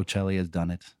 Andrea Bocelli has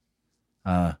done it.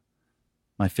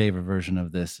 My favorite version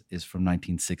of this is from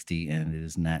 1960, and it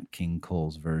is Nat King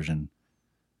Cole's version.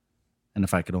 And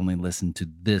if I could only listen to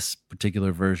this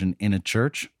particular version in a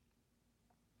church,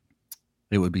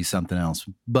 it would be something else.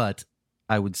 But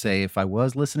I would say if I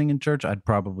was listening in church, I'd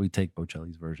probably take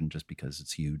Bocelli's version just because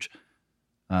it's huge.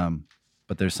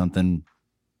 But there's something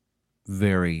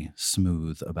very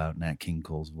smooth about Nat King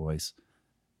Cole's voice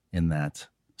in that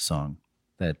song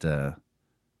that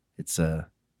it's a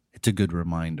good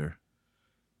reminder.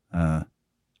 I'm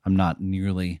not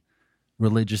nearly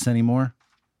religious anymore,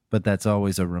 but that's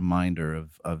always a reminder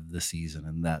of the season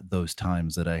and those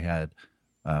times that I had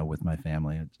with my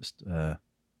family. It just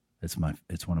it's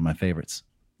one of my favorites.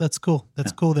 That's cool.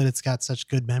 That's cool that it's got such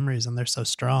good memories and they're so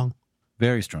strong.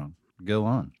 Very strong. Go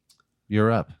on.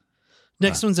 You're up.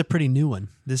 Next one's a pretty new one.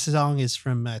 This song is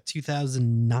from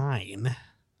 2009.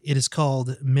 It is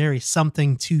called Marry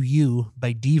Something to You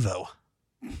by Devo.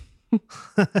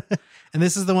 And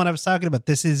this is the one I was talking about.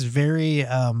 This is very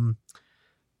it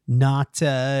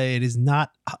is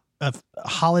not a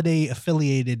holiday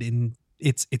affiliated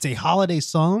it's a holiday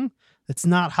song that's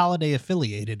not holiday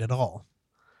affiliated at all.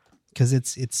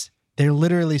 Because they're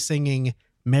literally singing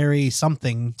Merry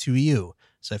Something to You.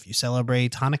 So if you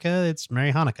celebrate Hanukkah, it's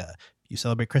Merry Hanukkah. If you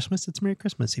celebrate Christmas, it's Merry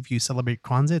Christmas. If you celebrate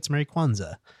Kwanzaa, it's Merry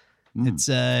Kwanzaa. It's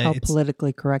how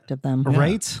politically correct of them,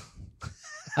 right?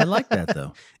 I like that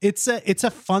though. It's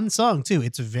a fun song too.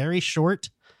 It's very short.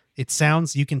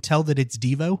 You can tell that it's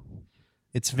Devo.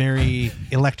 It's very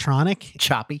electronic,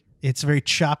 choppy. It's very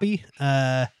choppy.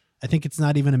 I think it's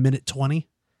not even a minute 20,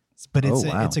 but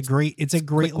it's a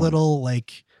great little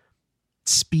like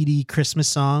speedy Christmas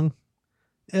song.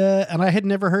 And I had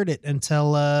never heard it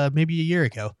until maybe a year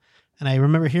ago. And I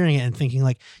remember hearing it and thinking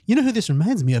like, you know who this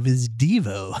reminds me of is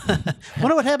Devo.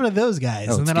 Wonder what happened to those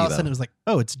guys. And then all of a sudden it was like,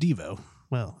 oh, it's Devo.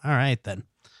 Well, all right then.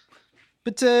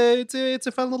 But it's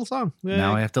a fun little song.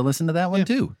 Now I have to listen to that one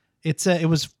too. It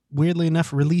was weirdly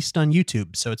enough released on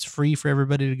YouTube, so it's free for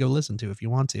everybody to go listen to if you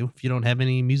want to. If you don't have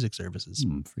any music services,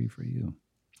 free for you,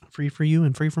 free for you,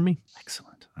 and free for me.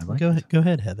 Excellent. I like. Go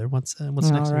ahead, Heather. What's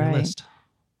next on your list?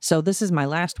 So this is my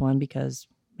last one because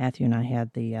Matthew and I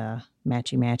had the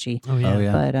matchy. Oh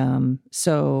yeah. But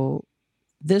so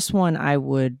this one I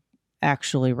would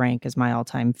actually rank as my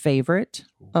all-time favorite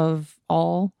of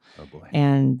all. Oh boy.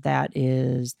 And that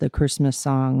is the Christmas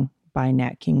song by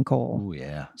Nat King Cole. Oh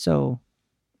yeah. So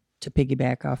to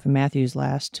piggyback off of Matthew's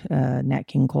last, Nat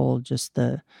King Cole, just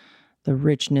the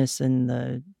richness and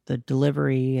the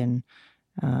delivery and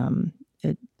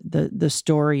the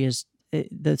story is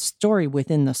the story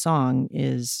within the song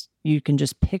is you can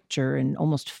just picture and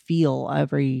almost feel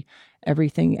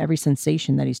everything, every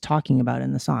sensation that he's talking about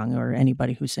in the song, or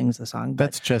anybody who sings the song.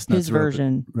 That's Chestnuts his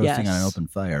version, roasting on an open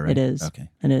fire, right? It is. Okay.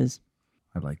 It is.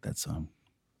 I like that song.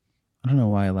 I don't know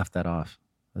why I left that off.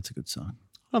 That's a good song.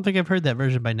 I don't think I've heard that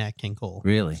version by Nat King Cole.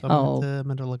 Really? So I'm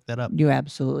going to look that up. You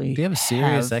absolutely Do you have a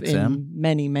Sirius have XM?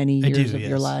 in many years of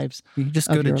your lives. You can just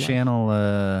go to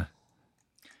channel...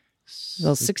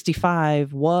 Well,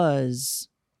 65 was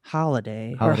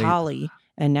Holiday or Holly,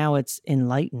 and now it's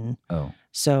Enlighten. Oh.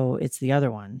 So it's the other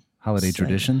one. Holiday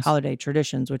Traditions? Holiday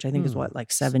Traditions, which I think is what,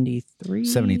 like 73?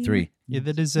 73. Yeah,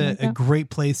 that is a great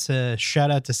place to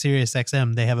shout out to Sirius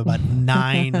XM. They have about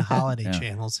 9 holiday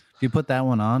channels. If you put that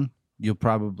one on, you'll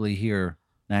probably hear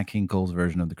Nat King Cole's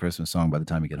version of the Christmas song by the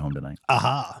time you get home tonight.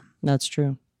 Aha. That's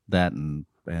true. That and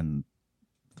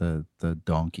the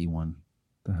donkey one.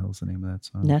 The hell's the name of that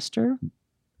song? Nestor?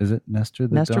 Is it Nestor?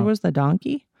 Nestor was the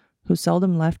donkey who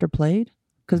seldom left or played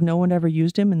because no one ever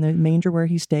used him in the manger where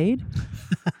he stayed.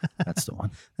 That's the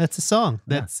one. That's a song.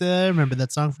 That's I remember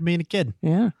that song from being a kid.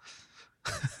 Yeah.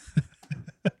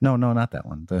 No, not that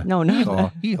one. No, not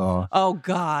that. Hee-haw. Oh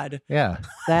God. Yeah.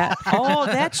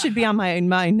 That should be on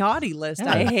my naughty list.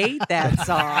 Yeah. I hate that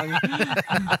song.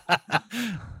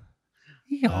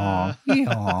 Hee-haw.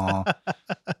 Hee-haw.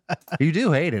 You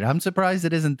do hate it. I'm surprised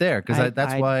it isn't there because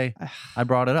that's why I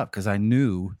brought it up, because I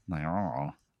knew like,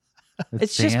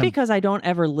 it's just because I don't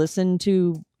ever listen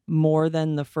to more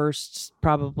than the first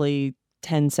probably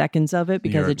 10 seconds of it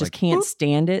because I just can't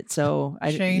stand it. So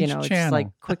I, just like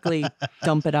quickly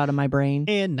dump it out of my brain.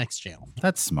 And next channel.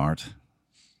 That's smart.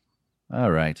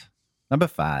 All right. Number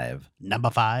 5.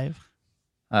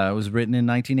 It was written in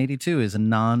 1982 as a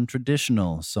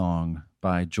non-traditional song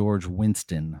by George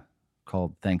Winston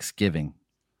called Thanksgiving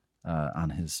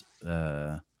on his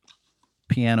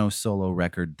piano solo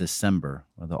record December,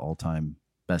 one of the all-time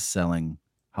best-selling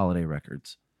holiday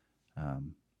records.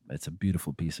 It's a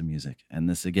beautiful piece of music. And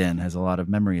this, again, has a lot of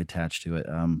memory attached to it.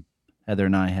 Heather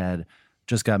and I had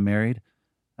just got married,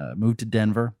 moved to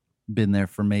Denver, been there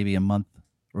for maybe a month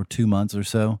or 2 months or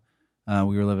so.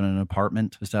 We were living in an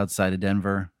apartment just outside of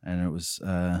Denver, and it was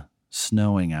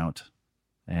snowing out.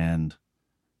 And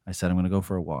I said, I'm going to go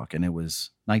for a walk. And it was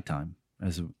nighttime,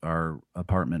 as our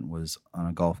apartment was on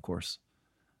a golf course.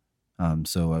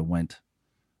 So I went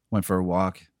for a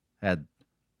walk, had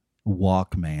a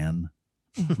Walkman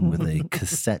with a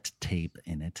cassette tape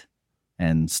in it,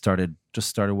 and started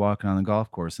walking on the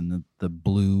golf course in the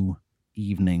blue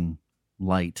evening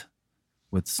light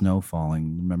with snow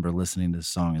falling. I remember listening to this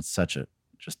song. It's such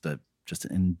just an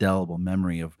indelible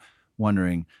memory of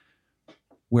wondering,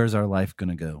 where's our life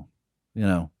going to go?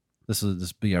 This will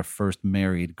be our first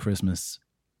married Christmas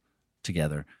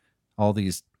together. All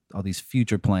these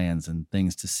future plans and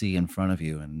things to see in front of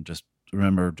you, and just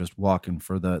remember just walking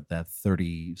for that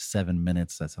 37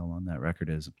 minutes. That's how long that record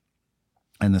is.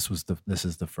 And this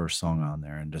is the first song on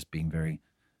there, and just being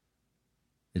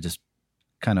it just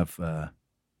kind of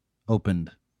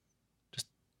opened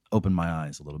my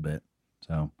eyes a little bit.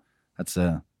 So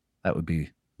that would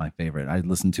be my favorite. I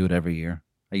listen to it every year.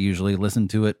 I usually listen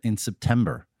to it in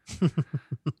September,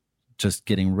 just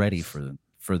getting ready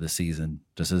for the season,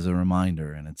 just as a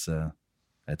reminder. And it's one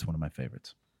of my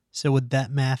favorites. So would that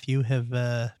Matthew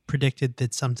have predicted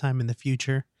that sometime in the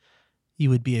future you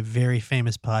would be a very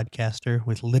famous podcaster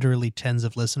with literally tens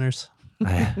of listeners?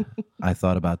 I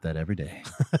thought about that every day.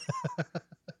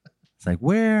 It's like,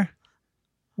 where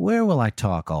will I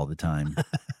talk all the time?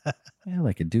 Yeah,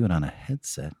 I could do it on a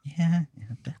headset. Yeah,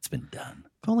 that's been done.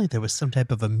 If only there was some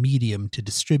type of a medium to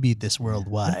distribute this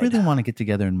worldwide. I really want to get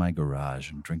together in my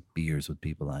garage and drink beers with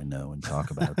people I know and talk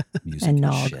about music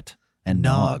and shit. And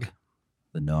nog.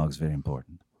 The nog's very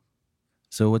important.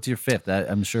 So what's your 5th?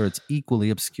 I'm sure it's equally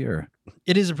obscure.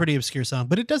 It is a pretty obscure song,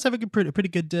 but it does have a pretty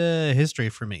good history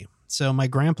for me. So my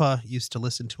grandpa used to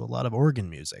listen to a lot of organ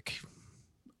music.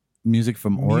 Music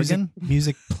from Oregon?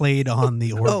 Music played on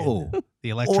the organ. Oh, the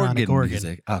electronic organ.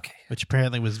 Music. Okay. Which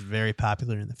apparently was very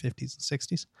popular in the 50s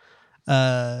and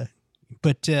 60s.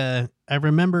 But I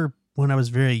remember when I was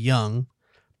very young,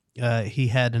 he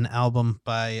had an album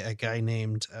by a guy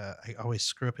named, I always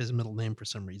screw up his middle name for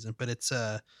some reason, but it's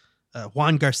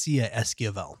Juan Garcia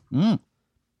Esquivel.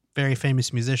 Very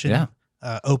famous musician.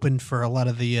 Yeah. Opened for a lot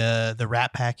of the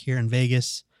Rat Pack here in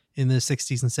Vegas in the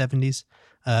 60s and 70s.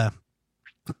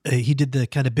 He did the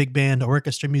kind of big band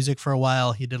orchestra music for a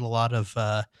while. He did a lot of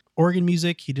organ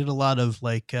music. He did a lot of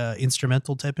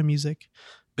instrumental type of music.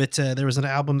 But there was an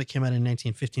album that came out in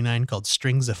 1959 called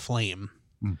Strings of Flame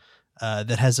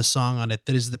that has a song on it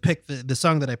that is the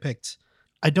song that I picked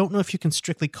I don't know if you can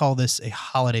strictly call this a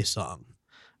holiday song.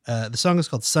 The song is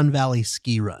called Sun Valley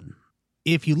Ski Run.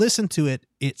 If you listen to it,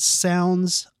 it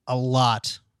sounds a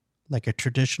lot like a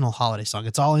traditional holiday song.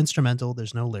 It's all instrumental.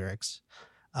 There's no lyrics.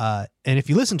 And if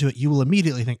you listen to it, you will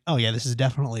immediately think, oh yeah, this is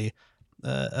definitely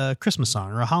a Christmas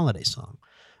song or a holiday song.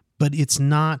 But it's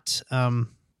not,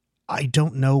 I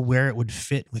don't know where it would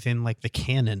fit within like the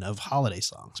canon of holiday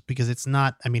songs, because it's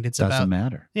not, I mean, it's doesn't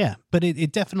matter. Yeah, but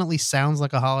it definitely sounds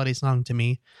like a holiday song to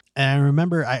me. And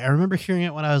I remember hearing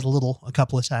it when I was little a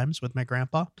couple of times with my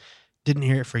grandpa. Didn't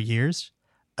hear it for years.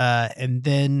 And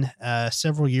then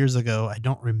several years ago, I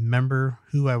don't remember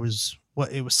it was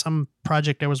some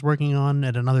project I was working on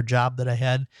at another job that I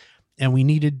had. And we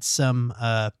needed some,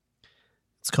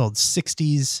 it's called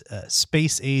 60s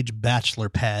space age bachelor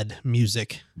pad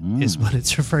music is what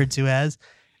it's referred to as.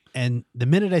 And the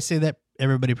minute I say that,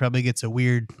 everybody probably gets a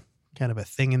weird kind of a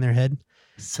thing in their head.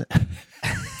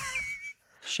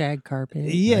 Shag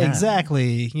carpet. Yeah,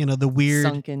 exactly. You know, the weird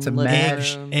sunken it's a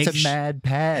mad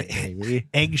pad, baby.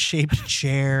 Egg-shaped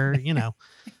chair, you know.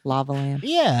 Lava lamp.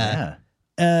 Yeah.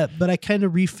 But I kind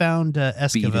of refound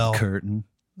Esquivel beaded curtain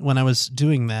when I was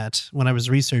doing that, when I was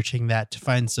researching that to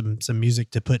find some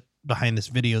music to put behind this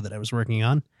video that I was working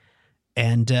on.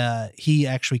 And he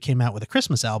actually came out with a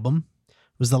Christmas album.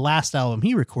 It was the last album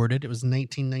he recorded. It was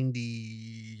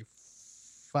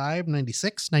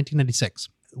 1996,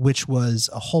 which was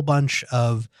a whole bunch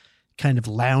of kind of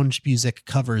lounge music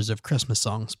covers of Christmas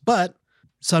songs. But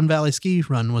Sun Valley Ski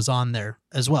Run was on there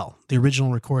as well. The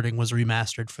original recording was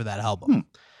remastered for that album.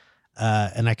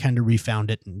 And I kind of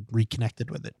refound it and reconnected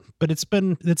with it. But it's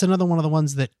another one of the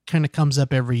ones that kind of comes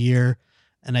up every year.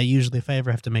 And I usually, if I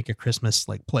ever have to make a Christmas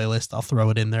like playlist, I'll throw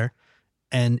it in there.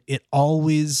 And it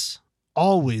always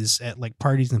at like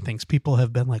parties and things, people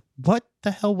have been like, what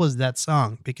the hell was that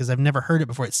song? Because I've never heard it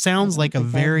before. It sounds like a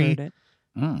very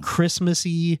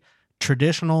Christmassy,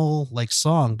 traditional like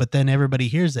song, but then everybody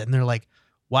hears it and they're like,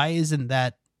 why isn't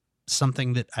that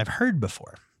something that I've heard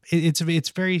before? It's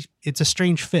a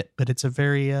strange fit, but it's a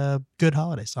very good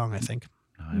holiday song, I think.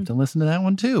 I have to listen to that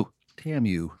one too. Damn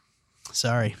you.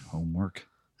 Sorry. Homework.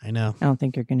 I know. I don't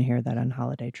think you're going to hear that on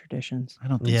holiday traditions. I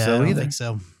don't think so either. I don't think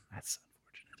so. That's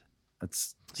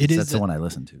unfortunate. That's the one I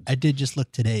listen to. I did just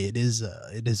look today. It is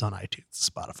on iTunes,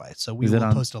 Spotify. So we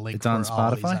will post a link. It's on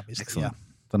Spotify? These, excellent. Yeah.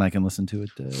 Then I can listen to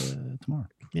it tomorrow.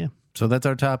 Yeah. So that's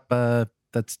our top,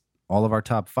 that's all of our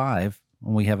top 5.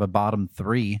 And we have a bottom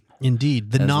 3. Indeed.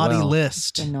 The naughty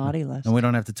list. The naughty list. And we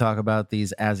don't have to talk about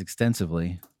these as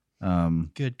extensively.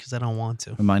 Good, because I don't want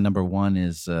to. My number 1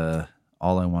 is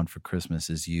All I Want for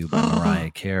Christmas Is You by Mariah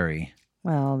Carey.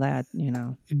 Well, that, you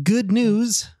know. Good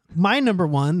news. My number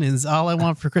 1 is All I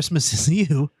Want for Christmas Is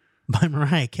You by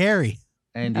Mariah Carey.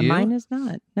 And you? Mine is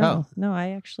not. No,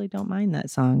 I actually don't mind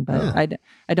that song, but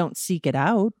I don't seek it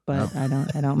out, but I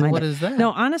don't mind it. What is that?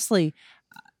 No, honestly,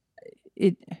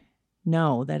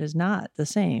 no, that is not the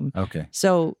same. Okay.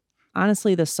 So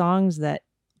honestly, the songs that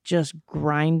just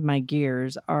grind my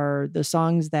gears are the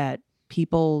songs that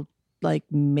people like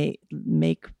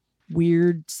make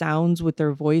weird sounds with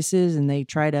their voices and they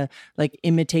try to like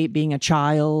imitate being a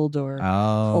child or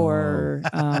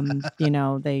you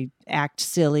know, they act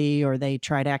silly or they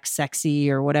try to act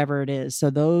sexy or whatever it is. So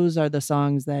those are the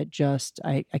songs that just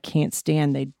I can't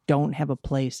stand. They don't have a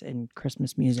place in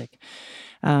Christmas music.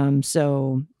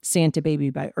 So Santa Baby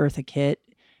by Eartha Kitt,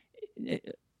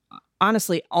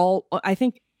 honestly, I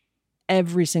think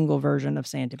every single version of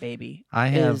Santa Baby. I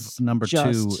have number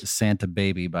 2, Santa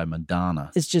Baby by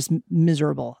Madonna. It's just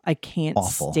miserable. I can't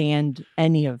stand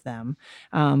any of them.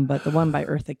 But the one by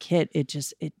Eartha Kitt,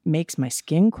 it makes my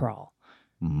skin crawl.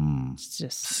 It's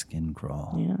just skin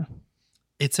crawl. Yeah.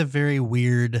 It's a very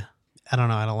weird, I don't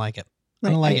know. I don't like it. I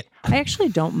don't like it. I actually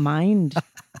don't mind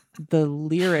the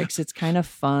lyrics. It's kind of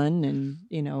fun and,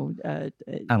 you know, I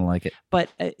don't like it.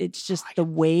 But it's just the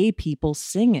way people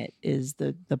sing it is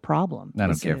the problem. I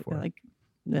don't care for it.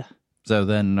 Ugh. So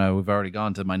then we've already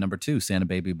gone to my number 2, Santa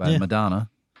Baby by Madonna,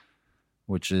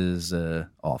 which is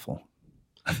awful.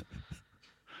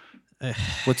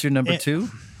 What's your number 2?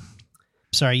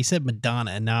 Sorry, you said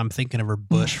Madonna, and now I'm thinking of her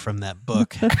bush from that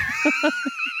book.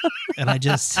 And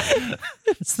it's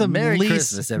the Merry least.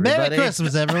 Christmas, everybody. Merry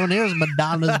Christmas, everyone. Here's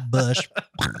Madonna's bush.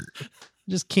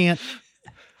 Just can't.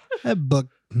 That book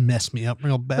messed me up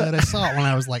real bad. I saw it when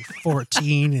I was like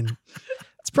 14, and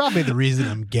it's probably the reason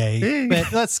I'm gay.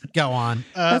 But let's go on.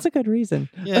 That's a good reason.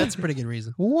 Yeah, that's a pretty good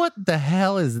reason. What the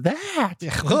hell is that?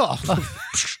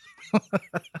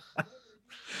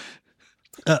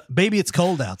 Baby, It's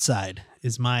Cold Outside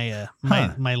is my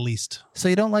my least. So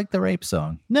you don't like the rape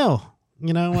song? No.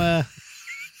 You know,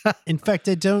 In fact,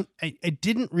 I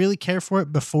didn't really care for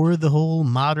it before the whole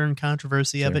modern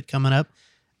controversy of it coming up.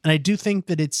 And I do think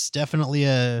that it's definitely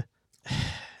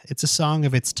it's a song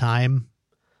of its time.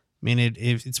 I mean,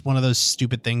 it's one of those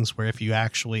stupid things where if you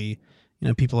actually,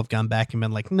 people have gone back and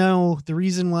been like, no, the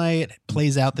reason why it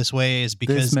plays out this way is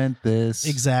because this meant this.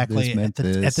 Exactly. This meant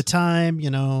at the time,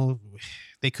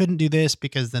 they couldn't do this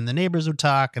because then the neighbors would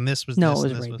talk and this was no,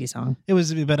 this, it was a rapey song. It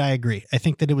was, but I agree. I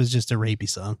think that it was just a rapey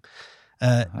song.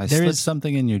 I slipped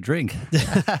something in your drink. There's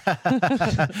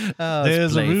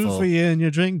a room for you in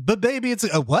your drink, but baby,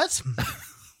 it's a what?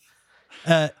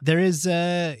 There is,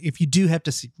 if you do have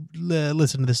to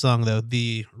listen to the song though,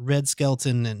 the Red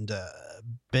Skelton and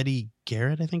Betty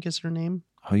Garrett, I think is her name.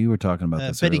 Oh, you were talking about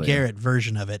this Betty earlier. Garrett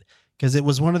version of it, because it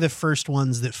was one of the first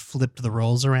ones that flipped the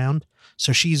roles around.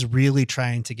 So she's really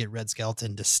trying to get Red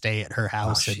Skelton to stay at her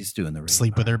house. Oh, she's doing the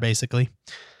sleep with her basically.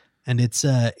 And it's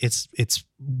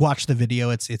watch the video.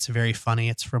 It's very funny.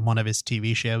 It's from one of his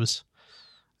TV shows.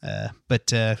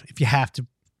 But if you have to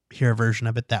hear a version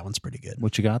of it, that one's pretty good.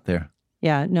 What you got there?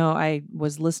 Yeah, no, I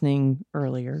was listening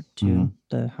earlier to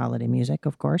the holiday music,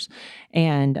 of course,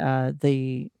 and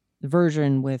the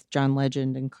version with John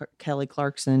Legend and Kelly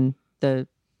Clarkson.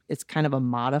 It's kind of a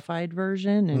modified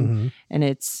version, and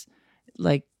it's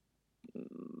like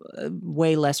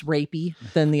way less rapey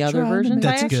than the other versions.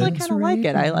 I actually kind of like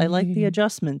it. I like the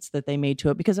adjustments that they made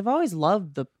to it because I've always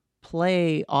loved the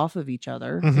play off of each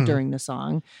other during the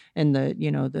song and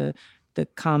the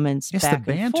comments back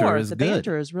and forth. The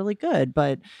banter is really good,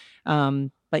 but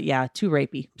yeah, too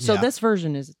rapey. So this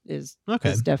version is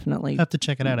definitely I have to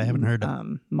check it out. I haven't heard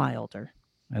it. Milder.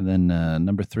 And then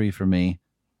number 3 for me,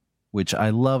 which I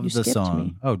love the song.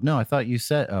 Me. Oh no, I thought you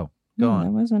said. Oh, go on.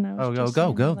 That wasn't. I was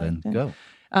Go then. Go.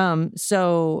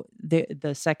 So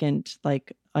the second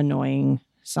annoying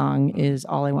song is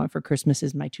 "All I Want for Christmas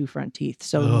Is My Two Front Teeth."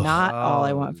 So not "All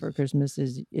I Want for Christmas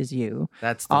Is You."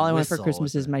 That's "All I Want for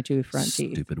Christmas Is My Two Front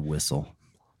Teeth." Stupid whistle.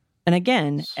 And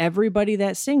again, everybody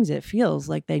that sings it feels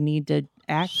like they need to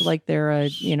act like they're a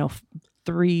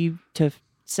 3 to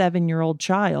 7-year-old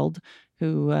child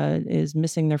who is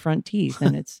missing their front teeth,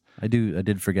 and it's. I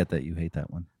did forget that you hate that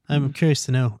one. I'm curious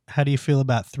to know, how do you feel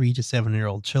about 3 to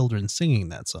 7-year-old children singing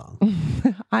that song?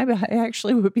 I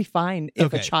actually would be fine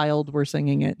if a child were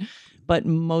singing it, but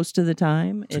most of the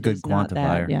time it's a good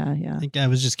quantifier. Yeah. I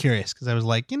was just curious because I was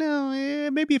like,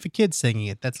 maybe if a kid's singing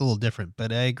it, that's a little different.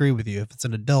 But I agree with you. If it's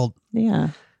an adult,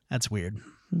 that's weird.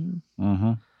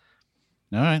 All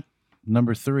right,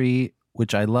 number 3,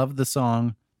 which I love the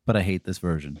song, but I hate this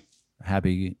version.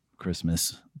 Happy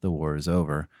Christmas, the war is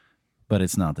over. But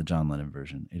it's not the John Lennon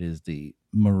version. It is the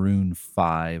Maroon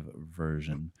 5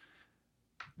 version,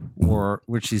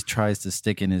 which he tries to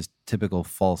stick in his typical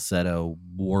falsetto,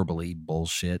 warbly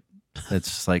bullshit. It's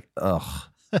just like, ugh,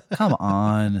 come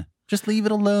on. Just leave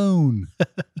it alone.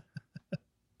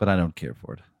 But I don't care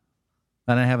for it.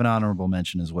 And I have an honorable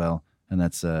mention as well, and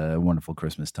that's A Wonderful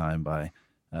Christmas Time by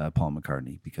Paul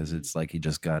McCartney, because it's like he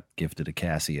just got gifted a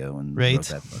Casio and wrote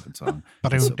that fucking song.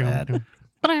 It's so bad.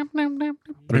 Look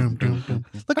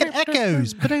at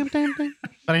echoes. I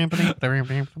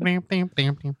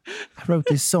wrote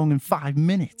this song in 5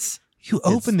 minutes. You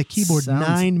opened the keyboard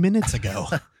 9 minutes ago.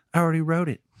 I already wrote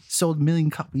it. Sold 1 million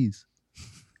copies.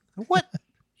 What?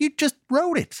 You just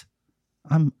wrote it.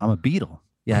 I'm a Beatle.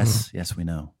 Yes, we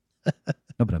know. No,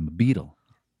 but I'm a Beatle.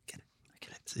 I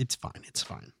get it. It's fine. It's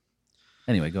fine.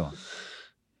 Anyway, go on.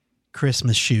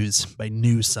 Christmas Shoes by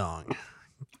New Song.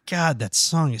 God, that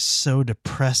song is so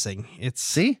depressing.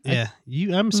 Yeah.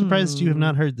 I'm surprised you have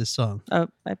not heard this song. I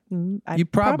you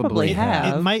probably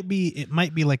have. It might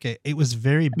be like it was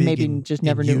very big. Maybe just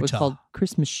never knew Utah. it was called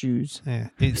Christmas Shoes. Yeah,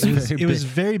 it was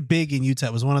very big in Utah.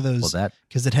 It was one of those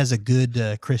because it has a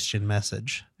good Christian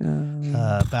message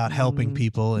about helping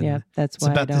people. And that's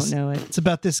why I don't know it. It's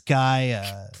about this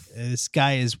guy. This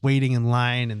guy is waiting in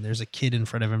line, and there's a kid in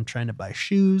front of him trying to buy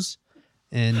shoes.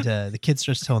 And the kid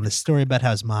starts telling this story about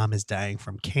how his mom is dying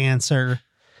from cancer,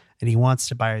 and he wants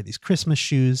to buy her these Christmas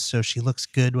shoes so she looks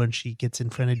good when she gets in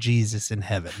front of Jesus in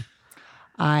heaven.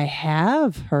 I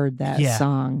have heard that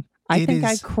song. I think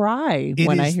I cry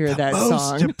when I hear that song. It's the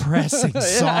most depressing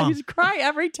song. I just cry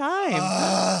every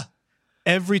time.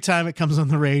 Every time it comes on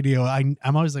the radio, I'm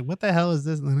always like, what the hell is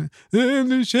this? And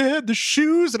then she had the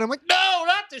shoes, and I'm like, no,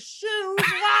 not the shoes.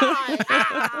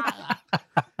 Why?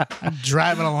 I'm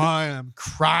driving along, and I'm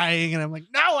crying, and I'm like,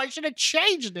 no, I should have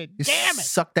changed it. Damn it.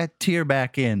 Suck that tear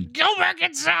back in. Go back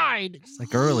inside. It's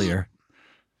like earlier.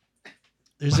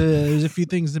 There's a few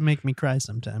things that make me cry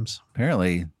sometimes.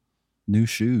 Apparently, new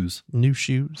shoes. New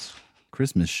shoes.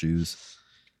 Christmas shoes.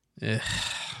 Ugh.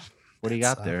 What do you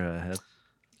got there, Head?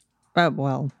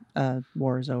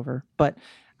 War is over, but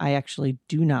I actually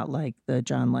do not like the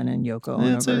John Lennon Yoko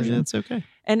Ono version. It's okay.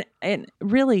 And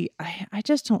really, I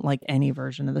just don't like any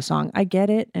version of the song. I get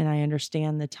it, and I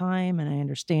understand the time, and I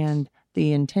understand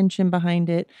the intention behind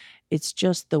it. It's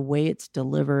just the way it's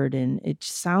delivered, and it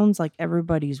sounds like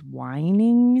everybody's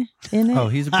whining in it. Oh,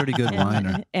 he's a pretty good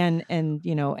whiner. And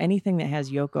anything that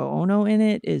has Yoko Ono in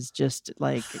it is just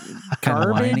like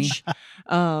garbage.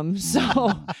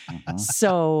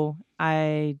 So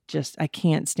I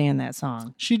can't stand that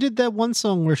song. She did that one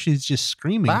song where she's just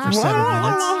screaming for 7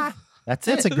 minutes. That's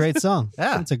it. It's a great song.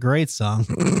 Yeah. It's a great song.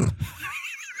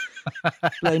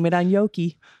 Blame it on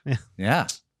Yoki. Yeah.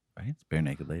 Right? It's Bare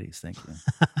Naked Ladies. Thank you.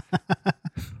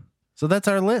 So that's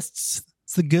our lists.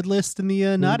 It's the good list and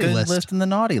the naughty good list. list and the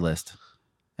naughty list.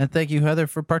 And thank you, Heather,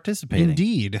 for participating.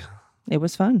 Indeed. It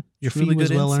was fun. Your Truly fee was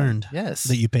good well insight. earned. Yes.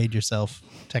 That you paid yourself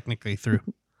technically through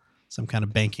some kind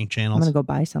of banking I'm channels. going to go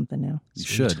buy something now. You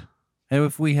should. And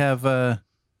if we have,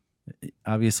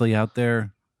 obviously out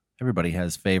there, everybody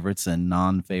has favorites and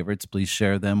non-favorites. Please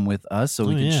share them with us so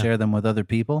we can share them with other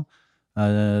people.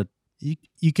 You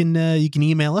can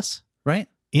email us. Right?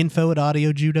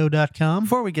 info@audiojudo.com.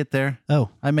 Before we get there,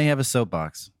 I may have a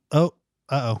soapbox. Oh,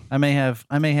 uh-oh. I may have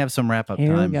some wrap-up time.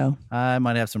 Here we go. I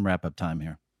might have some wrap-up time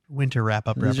here. Winter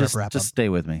wrap-up. Just stay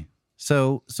with me.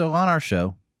 So on our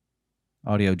show,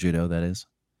 Audio Judo, that is,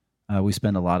 we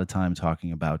spend a lot of time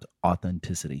talking about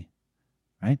authenticity,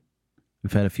 right?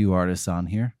 We've had a few artists on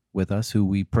here with us who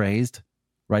we praised,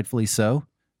 rightfully so,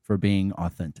 for being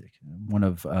authentic. One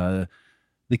of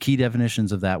the key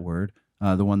definitions of that word,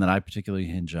 the one that I particularly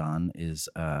hinge on, is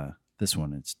this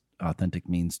one. It's authentic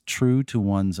means true to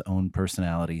one's own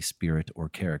personality, spirit, or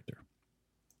character.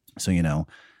 So,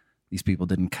 these people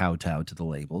didn't kowtow to the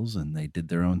labels and they did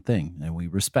their own thing, and we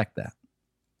respect that.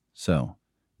 So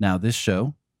now this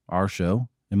show, our show,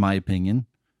 in my opinion,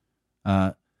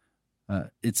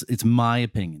 it's my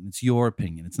opinion. It's your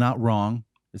opinion. It's not wrong.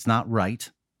 It's not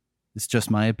right. It's just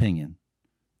my opinion.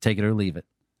 Take it or leave it.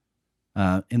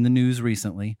 In the news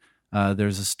recently,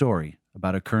 there's a story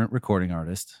about a current recording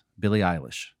artist, Billie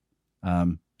Eilish.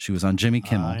 She was on Jimmy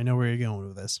Kimmel. I know where you're going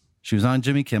with this. She was on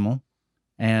Jimmy Kimmel,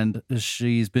 and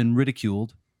she's been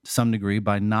ridiculed to some degree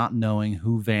by not knowing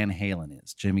who Van Halen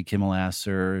is. Jimmy Kimmel asked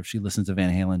her if she listens to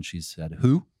Van Halen. She said,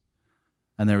 "Who?"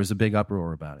 And there was a big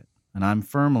uproar about it. And I'm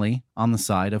firmly on the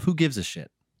side of who gives a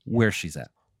shit where she's at,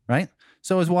 right?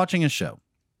 So I was watching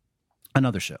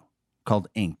another show called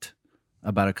Inked,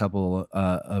 about a couple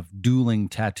of dueling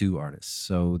tattoo artists.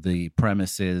 So the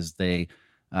premise is they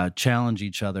challenge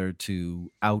each other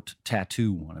to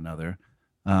out-tattoo one another.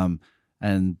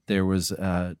 And there was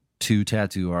 2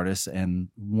 tattoo artists, and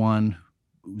one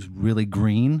was really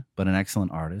green, but an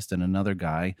excellent artist, and another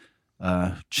guy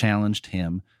challenged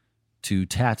him to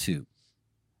tattoo.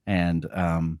 And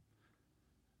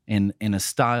in a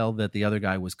style that the other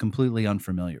guy was completely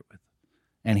unfamiliar with.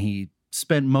 And he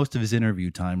spent most of his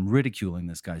interview time ridiculing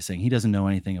this guy, saying he doesn't know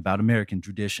anything about American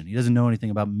tradition. He doesn't know anything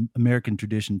about American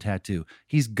tradition tattoo.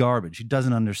 He's garbage. He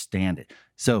doesn't understand it.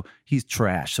 So he's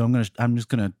trash. So I'm just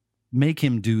gonna make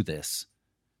him do this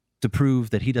to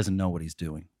prove that he doesn't know what he's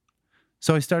doing.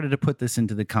 So I started to put this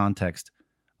into the context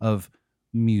of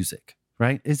music,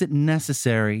 right? Is it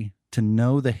necessary to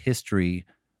know the history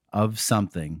of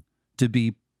something to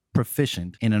be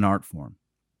proficient in an art form?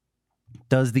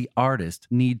 Does the artist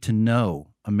need to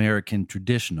know American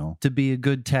traditional to be a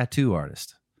good tattoo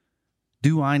artist?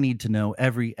 Do I need to know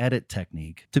every edit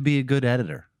technique to be a good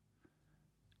editor?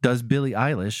 Does Billie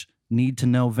Eilish need to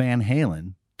know Van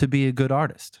Halen to be a good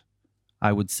artist?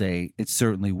 I would say it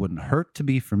certainly wouldn't hurt to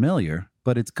be familiar,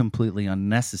 but it's completely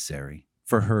unnecessary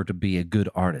for her to be a good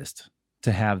artist,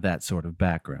 to have that sort of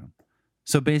background.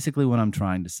 So basically what I'm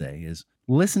trying to say is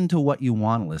listen to what you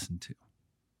want to listen to.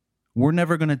 We're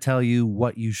never going to tell you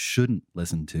what you shouldn't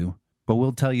listen to, but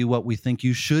we'll tell you what we think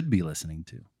you should be listening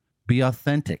to. Be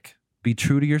authentic, be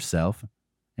true to yourself,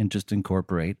 and just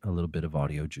incorporate a little bit of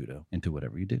audio judo into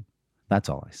whatever you do. That's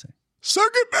all I say.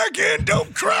 Suck it back in.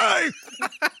 Don't cry.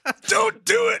 Don't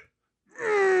do it.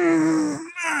 All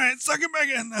right, suck it back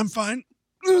in. I'm fine.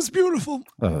 It was beautiful.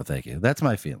 Oh, thank you. That's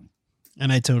my feeling.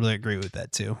 And I totally agree with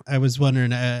that, too. I was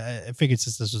wondering, I figured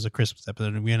since this was a Christmas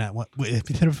episode,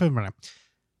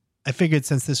 I figured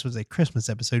since this was a Christmas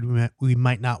episode, we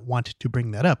might not want to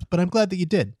bring that up. But I'm glad that you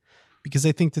did, because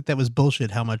I think that was bullshit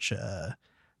how much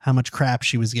crap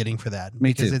she was getting for that.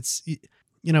 Me because too. It's,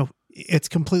 it's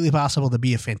completely possible to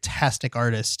be a fantastic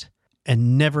artist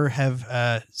and never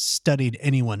have studied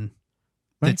anyone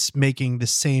that's making the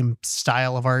same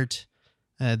style of art,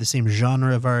 the same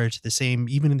genre of art,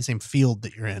 even in the same field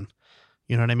that you're in.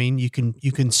 You know what I mean? You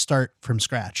can start from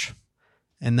scratch,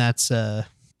 and that's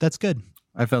good.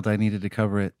 I felt I needed to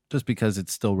cover it just because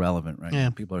it's still relevant right Yeah. now.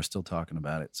 People are still talking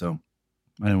about it. So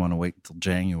I didn't want to wait until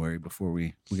January before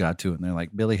we got to it. And they're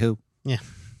like, Billy who? Yeah.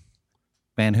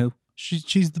 Band who?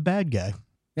 She's the bad guy.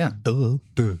 Yeah. Duh.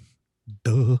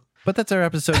 But that's our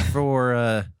episode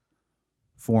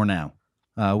for now.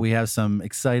 We have some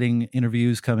exciting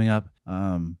interviews coming up.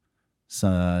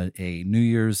 A New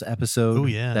Year's episode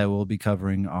that will be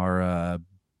covering our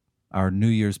New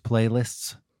Year's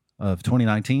playlists of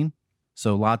 2019.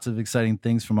 So lots of exciting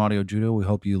things from Audio Judo. We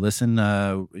hope you listen.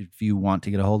 If you want to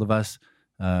get a hold of us,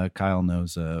 Kyle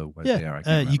knows what they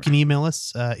are. You can email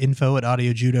us,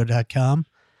 info@audiojudo.com.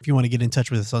 If you want to get in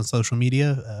touch with us on social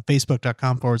media,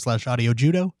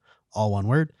 facebook.com/audiojudo, all one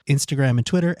word. Instagram and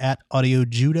Twitter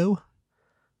 @audiojudo.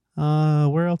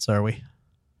 Where else are we? Did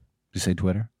you say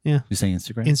Twitter? Yeah. Did you say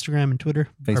Instagram? Instagram and Twitter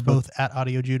are both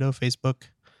 @audiojudo. Facebook.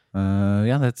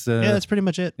 That's pretty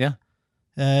much it. Yeah.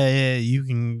 You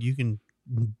can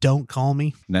don't call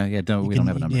me. No, yeah, we don't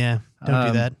have a number. Yeah, don't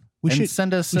do that. We should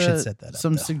send us set that up,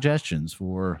 some suggestions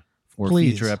for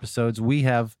future episodes. We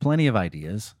have plenty of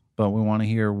ideas, but we want to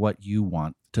hear what you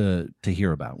want to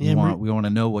hear about. We want to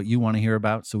know what you want to hear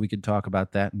about, so we can talk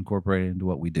about that and incorporate it into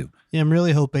what we do. Yeah, I'm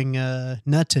really hoping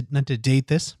not to date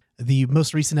this. The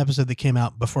most recent episode that came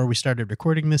out before we started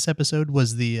recording this episode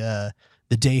was the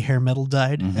day hair metal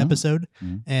died episode.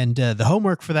 Mm-hmm. And the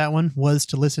homework for that one was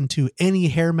to listen to any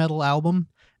hair metal album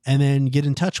and then get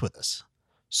in touch with us.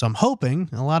 So I'm hoping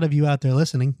a lot of you out there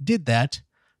listening did that.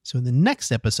 So in the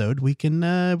next episode, we can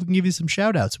give you some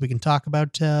shout outs. We can talk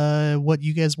about what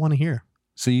you guys want to hear.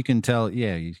 So you can tell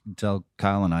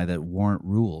Kyle and I that Warrant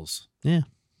rules. Yeah.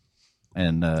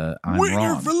 And I'm Winner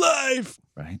wrong. for life.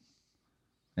 Right.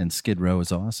 And Skid Row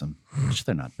is awesome, which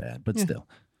they're not bad, but still.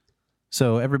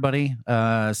 So everybody,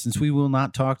 since we will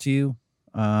not talk to you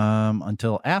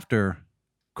until after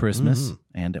Christmas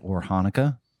or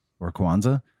Hanukkah or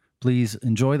Kwanzaa, please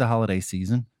enjoy the holiday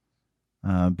season.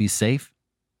 Be safe.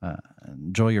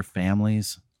 Enjoy your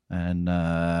families and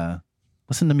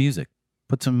listen to music.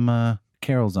 Put some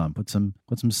carols on. Put some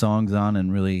songs on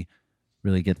and really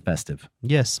get festive.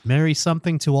 Yes, merry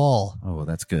something to all. Oh,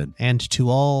 that's good. And to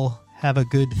all, have a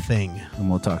good thing. And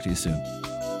we'll talk to you soon.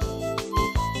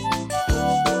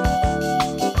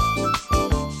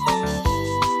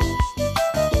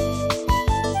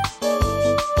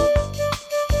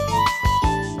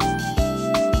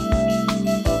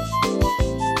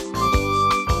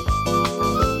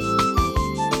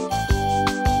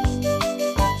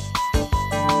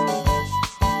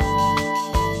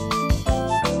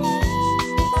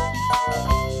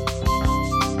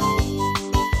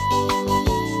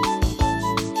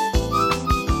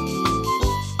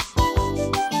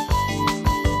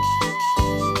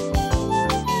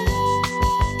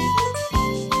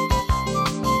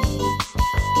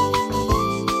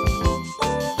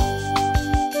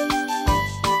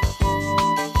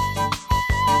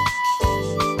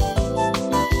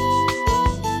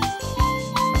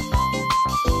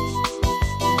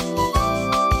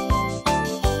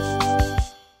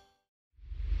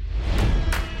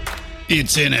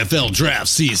 It's NFL draft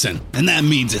season, and that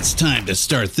means it's time to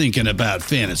start thinking about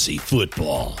fantasy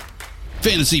football.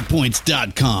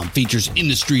 FantasyPoints.com features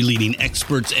industry-leading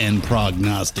experts and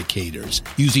prognosticators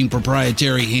using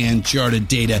proprietary hand-charted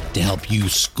data to help you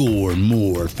score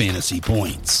more fantasy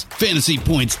points.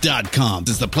 FantasyPoints.com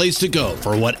is the place to go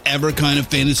for whatever kind of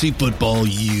fantasy football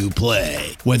you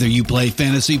play. Whether you play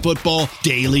fantasy football,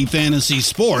 daily fantasy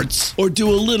sports, or do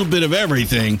a little bit of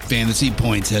everything, Fantasy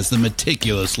Points has the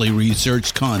meticulously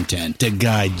researched content to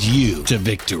guide you to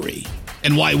victory.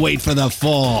 And why wait for the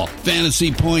fall?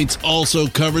 Fantasy Points also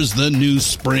covers the new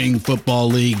spring football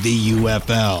league, the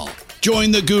UFL.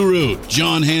 Join the guru,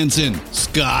 John Hansen,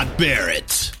 Scott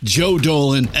Barrett, Joe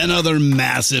Dolan, and other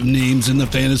massive names in the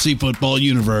fantasy football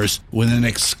universe with an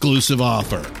exclusive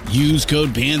offer. Use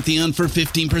code Pantheon for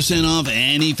 15% off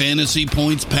any Fantasy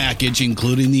Points package,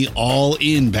 including the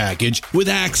all-in package, with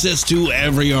access to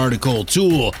every article,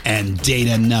 tool, and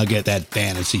data nugget that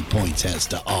Fantasy Points has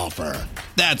to offer.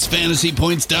 That's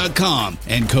FantasyPoints.com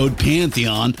and code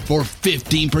Pantheon for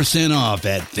 15% off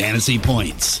at Fantasy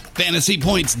Points.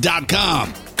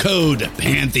 FantasyPoints.com, code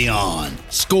Pantheon.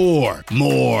 Score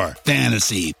more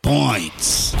fantasy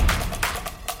points.